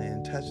talked on that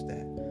and touched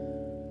that.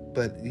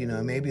 But,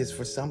 maybe it's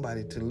for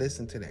somebody to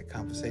listen to that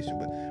conversation.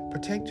 But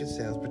protect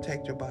yourselves,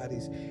 protect your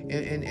bodies,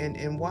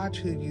 and watch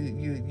who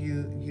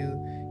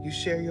you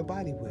share your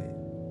body with.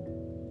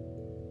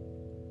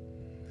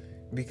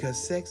 Because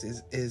sex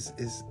is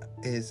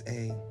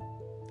a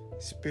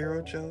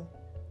spiritual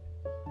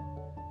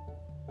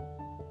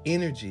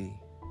energy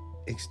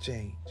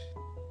exchange.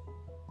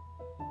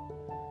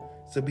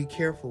 So be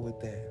careful with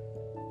that.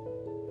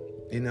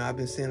 I've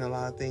been seeing a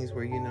lot of things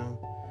where,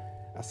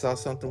 I saw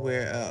something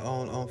where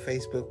on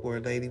Facebook where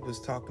a lady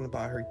was talking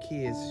about her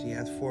kids. She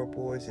has 4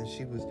 boys, and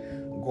she was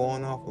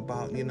going off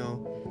about,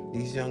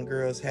 these young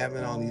girls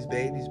having all these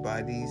babies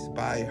by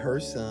her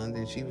sons,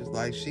 and she was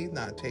like, she's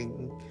not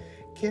taking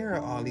care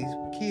of all these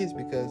kids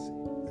because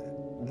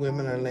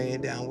women are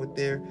laying down with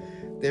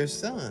her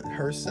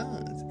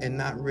sons, and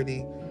not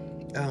really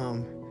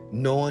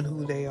knowing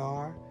who they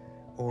are,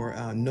 or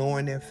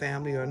knowing their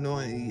family, or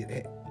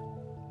knowing.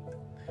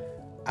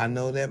 I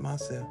know that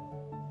myself.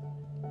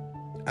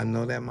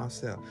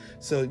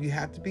 So you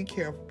have to be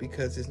careful,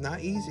 because it's not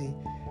easy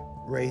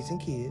raising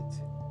kids,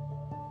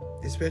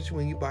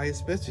 especially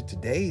especially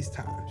today's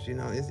times.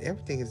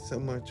 Everything is so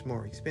much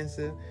more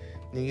expensive.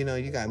 And,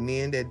 you got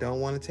men that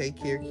don't want to take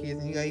care of kids,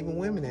 and you got even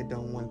women that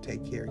don't want to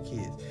take care of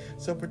kids.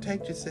 So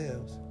protect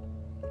yourselves.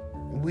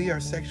 We are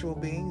sexual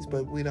beings,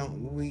 but we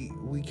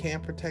can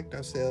protect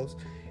ourselves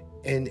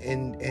and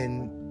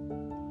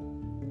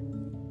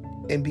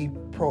be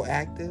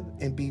proactive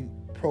and be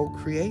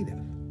procreative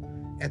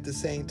at the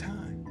same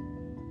time.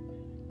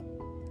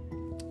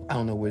 I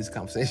don't know where this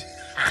conversation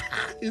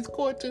is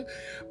going to,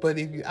 but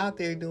if you're out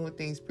there doing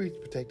things, please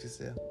protect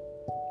yourself.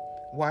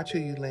 Watch who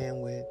you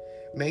land with.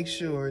 Make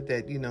sure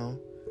that, I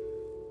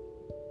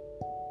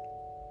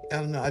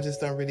don't know, I just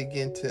don't really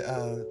get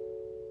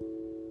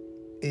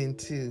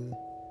into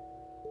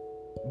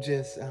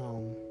just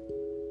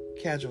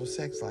casual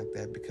sex like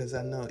that, because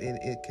I know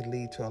it could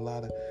lead to a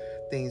lot of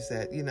things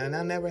that, and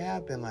I never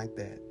have been like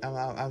that.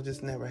 I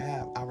just never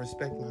have. I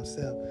respect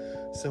myself.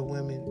 So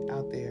women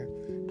out there,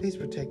 please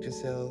protect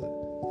yourselves,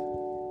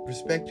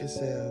 respect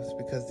yourselves,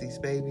 because these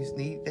babies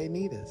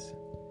need us.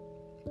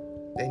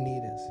 They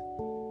need us.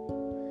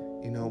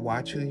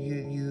 Watch who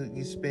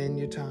you spend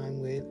your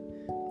time with,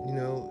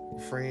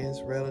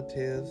 friends,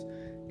 relatives,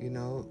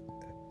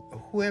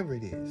 whoever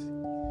it is.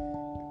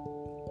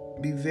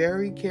 Be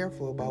very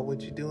careful about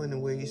what you're doing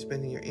and where you're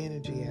spending your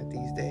energy at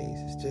these days.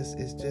 It's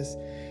just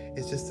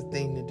a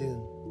thing to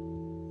do.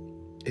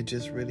 It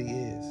just really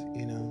is,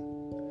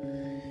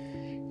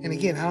 And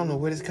again, I don't know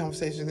where this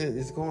conversation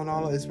is going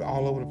it's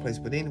all over the place.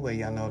 But anyway,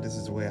 y'all know this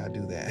is the way I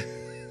do that.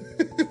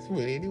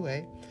 But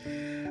anyway,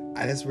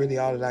 that's really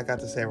all that I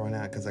got to say right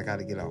now, because I got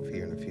to get off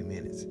here in a few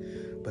minutes.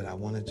 But I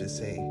want to just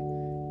say,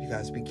 you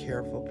guys be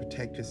careful,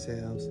 protect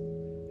yourselves,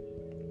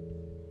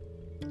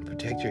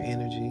 protect your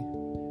energy.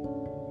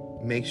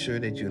 Make sure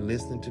that you're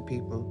listening to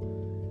people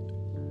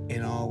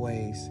in all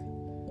ways.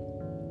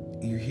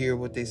 You hear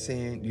what they're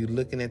saying. You're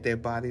looking at their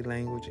body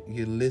language.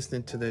 You're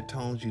listening to their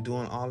tones. You're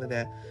doing all of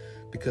that,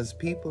 because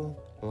people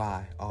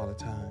lie all the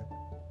time.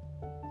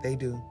 They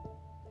do.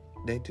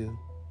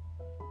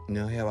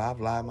 Hell, I've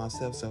lied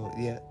myself, so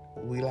yeah,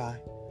 we lie.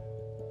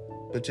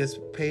 But just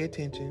pay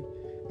attention.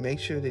 Make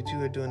sure that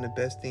you are doing the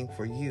best thing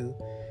for you,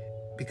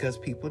 because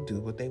people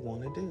do what they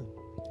want to do.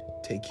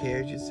 Take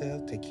care of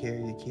yourself, take care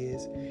of your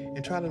kids,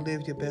 and try to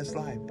live your best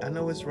life. I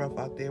know it's rough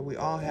out there. We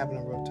all having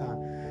a rough time.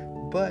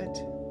 But,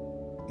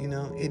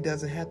 it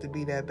doesn't have to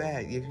be that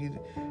bad. If you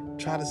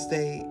try to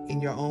stay in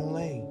your own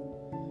lane.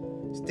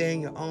 Stay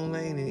in your own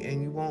lane,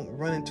 and you won't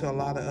run into a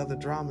lot of other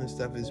drama and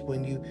stuff. Is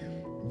when you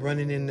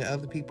running into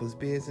other people's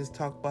business,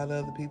 talk about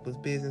other people's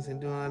business and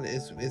doing all that.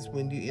 It's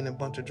when you in a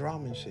bunch of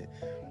drama and shit.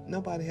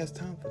 Nobody has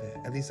time for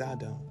that. At least I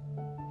don't.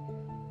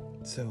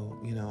 So,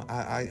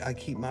 I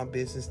keep my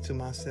business to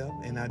myself,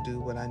 and I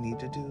do what I need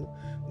to do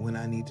when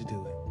I need to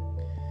do it.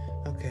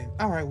 Okay.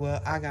 All right. Well,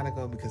 I got to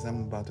go, because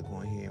I'm about to go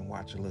in here and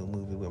watch a little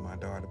movie with my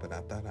daughter, but I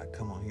thought I'd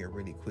come on here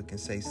really quick and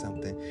say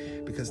something,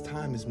 because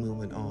time is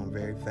moving on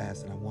very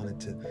fast, and I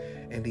wanted to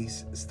at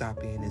least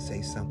stop in and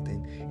say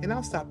something. And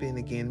I'll stop in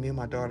again. Me and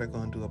my daughter are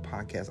going to do a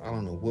podcast. I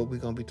don't know what we're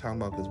going to be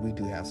talking about, because we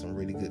do have some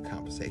really good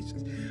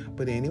conversations.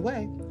 But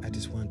anyway, I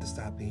just wanted to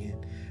stop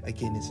in.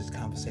 Again, this is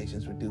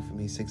Conversations with Do For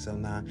Me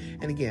 609.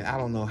 And again, I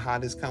don't know how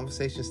this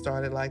conversation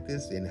started like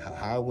this and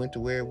how it went to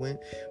where it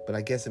went, but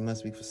I guess it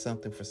must be for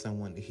something for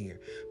someone to hear.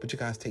 But you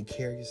guys take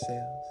care of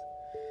yourselves.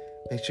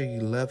 Make sure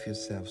you love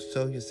yourself.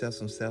 Show yourself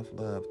some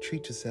self-love.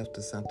 Treat yourself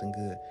to something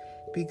good.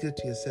 Be good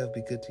to yourself.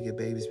 Be good to your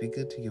babies. Be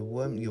good to your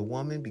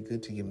woman. Be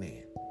good to your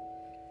man.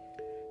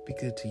 Be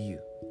good to you.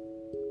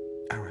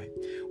 All right.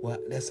 Well,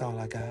 that's all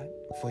I got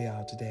for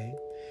y'all today.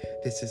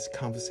 This is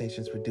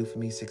Conversations with Do For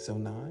Me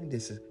 609.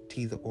 This is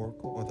T the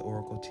Oracle, or the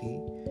Oracle T.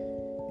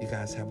 You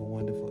guys have a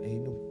wonderful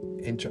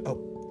intro.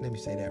 Oh, let me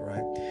say that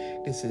right.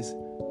 This is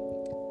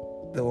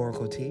the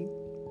Oracle T,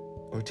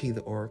 or T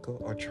the Oracle,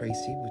 or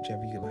Tracy,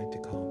 whichever you like to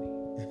call me.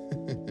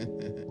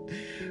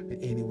 But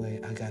anyway,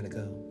 I gotta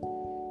go.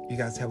 You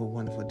guys have a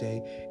wonderful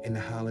day, and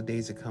the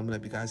holidays are coming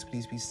up. You guys,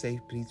 please be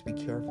safe. Please be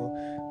careful.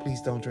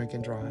 Please don't drink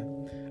and drive.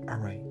 All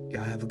right.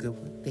 Y'all have a good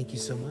one. Thank you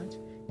so much,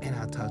 and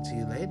I'll talk to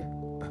you later.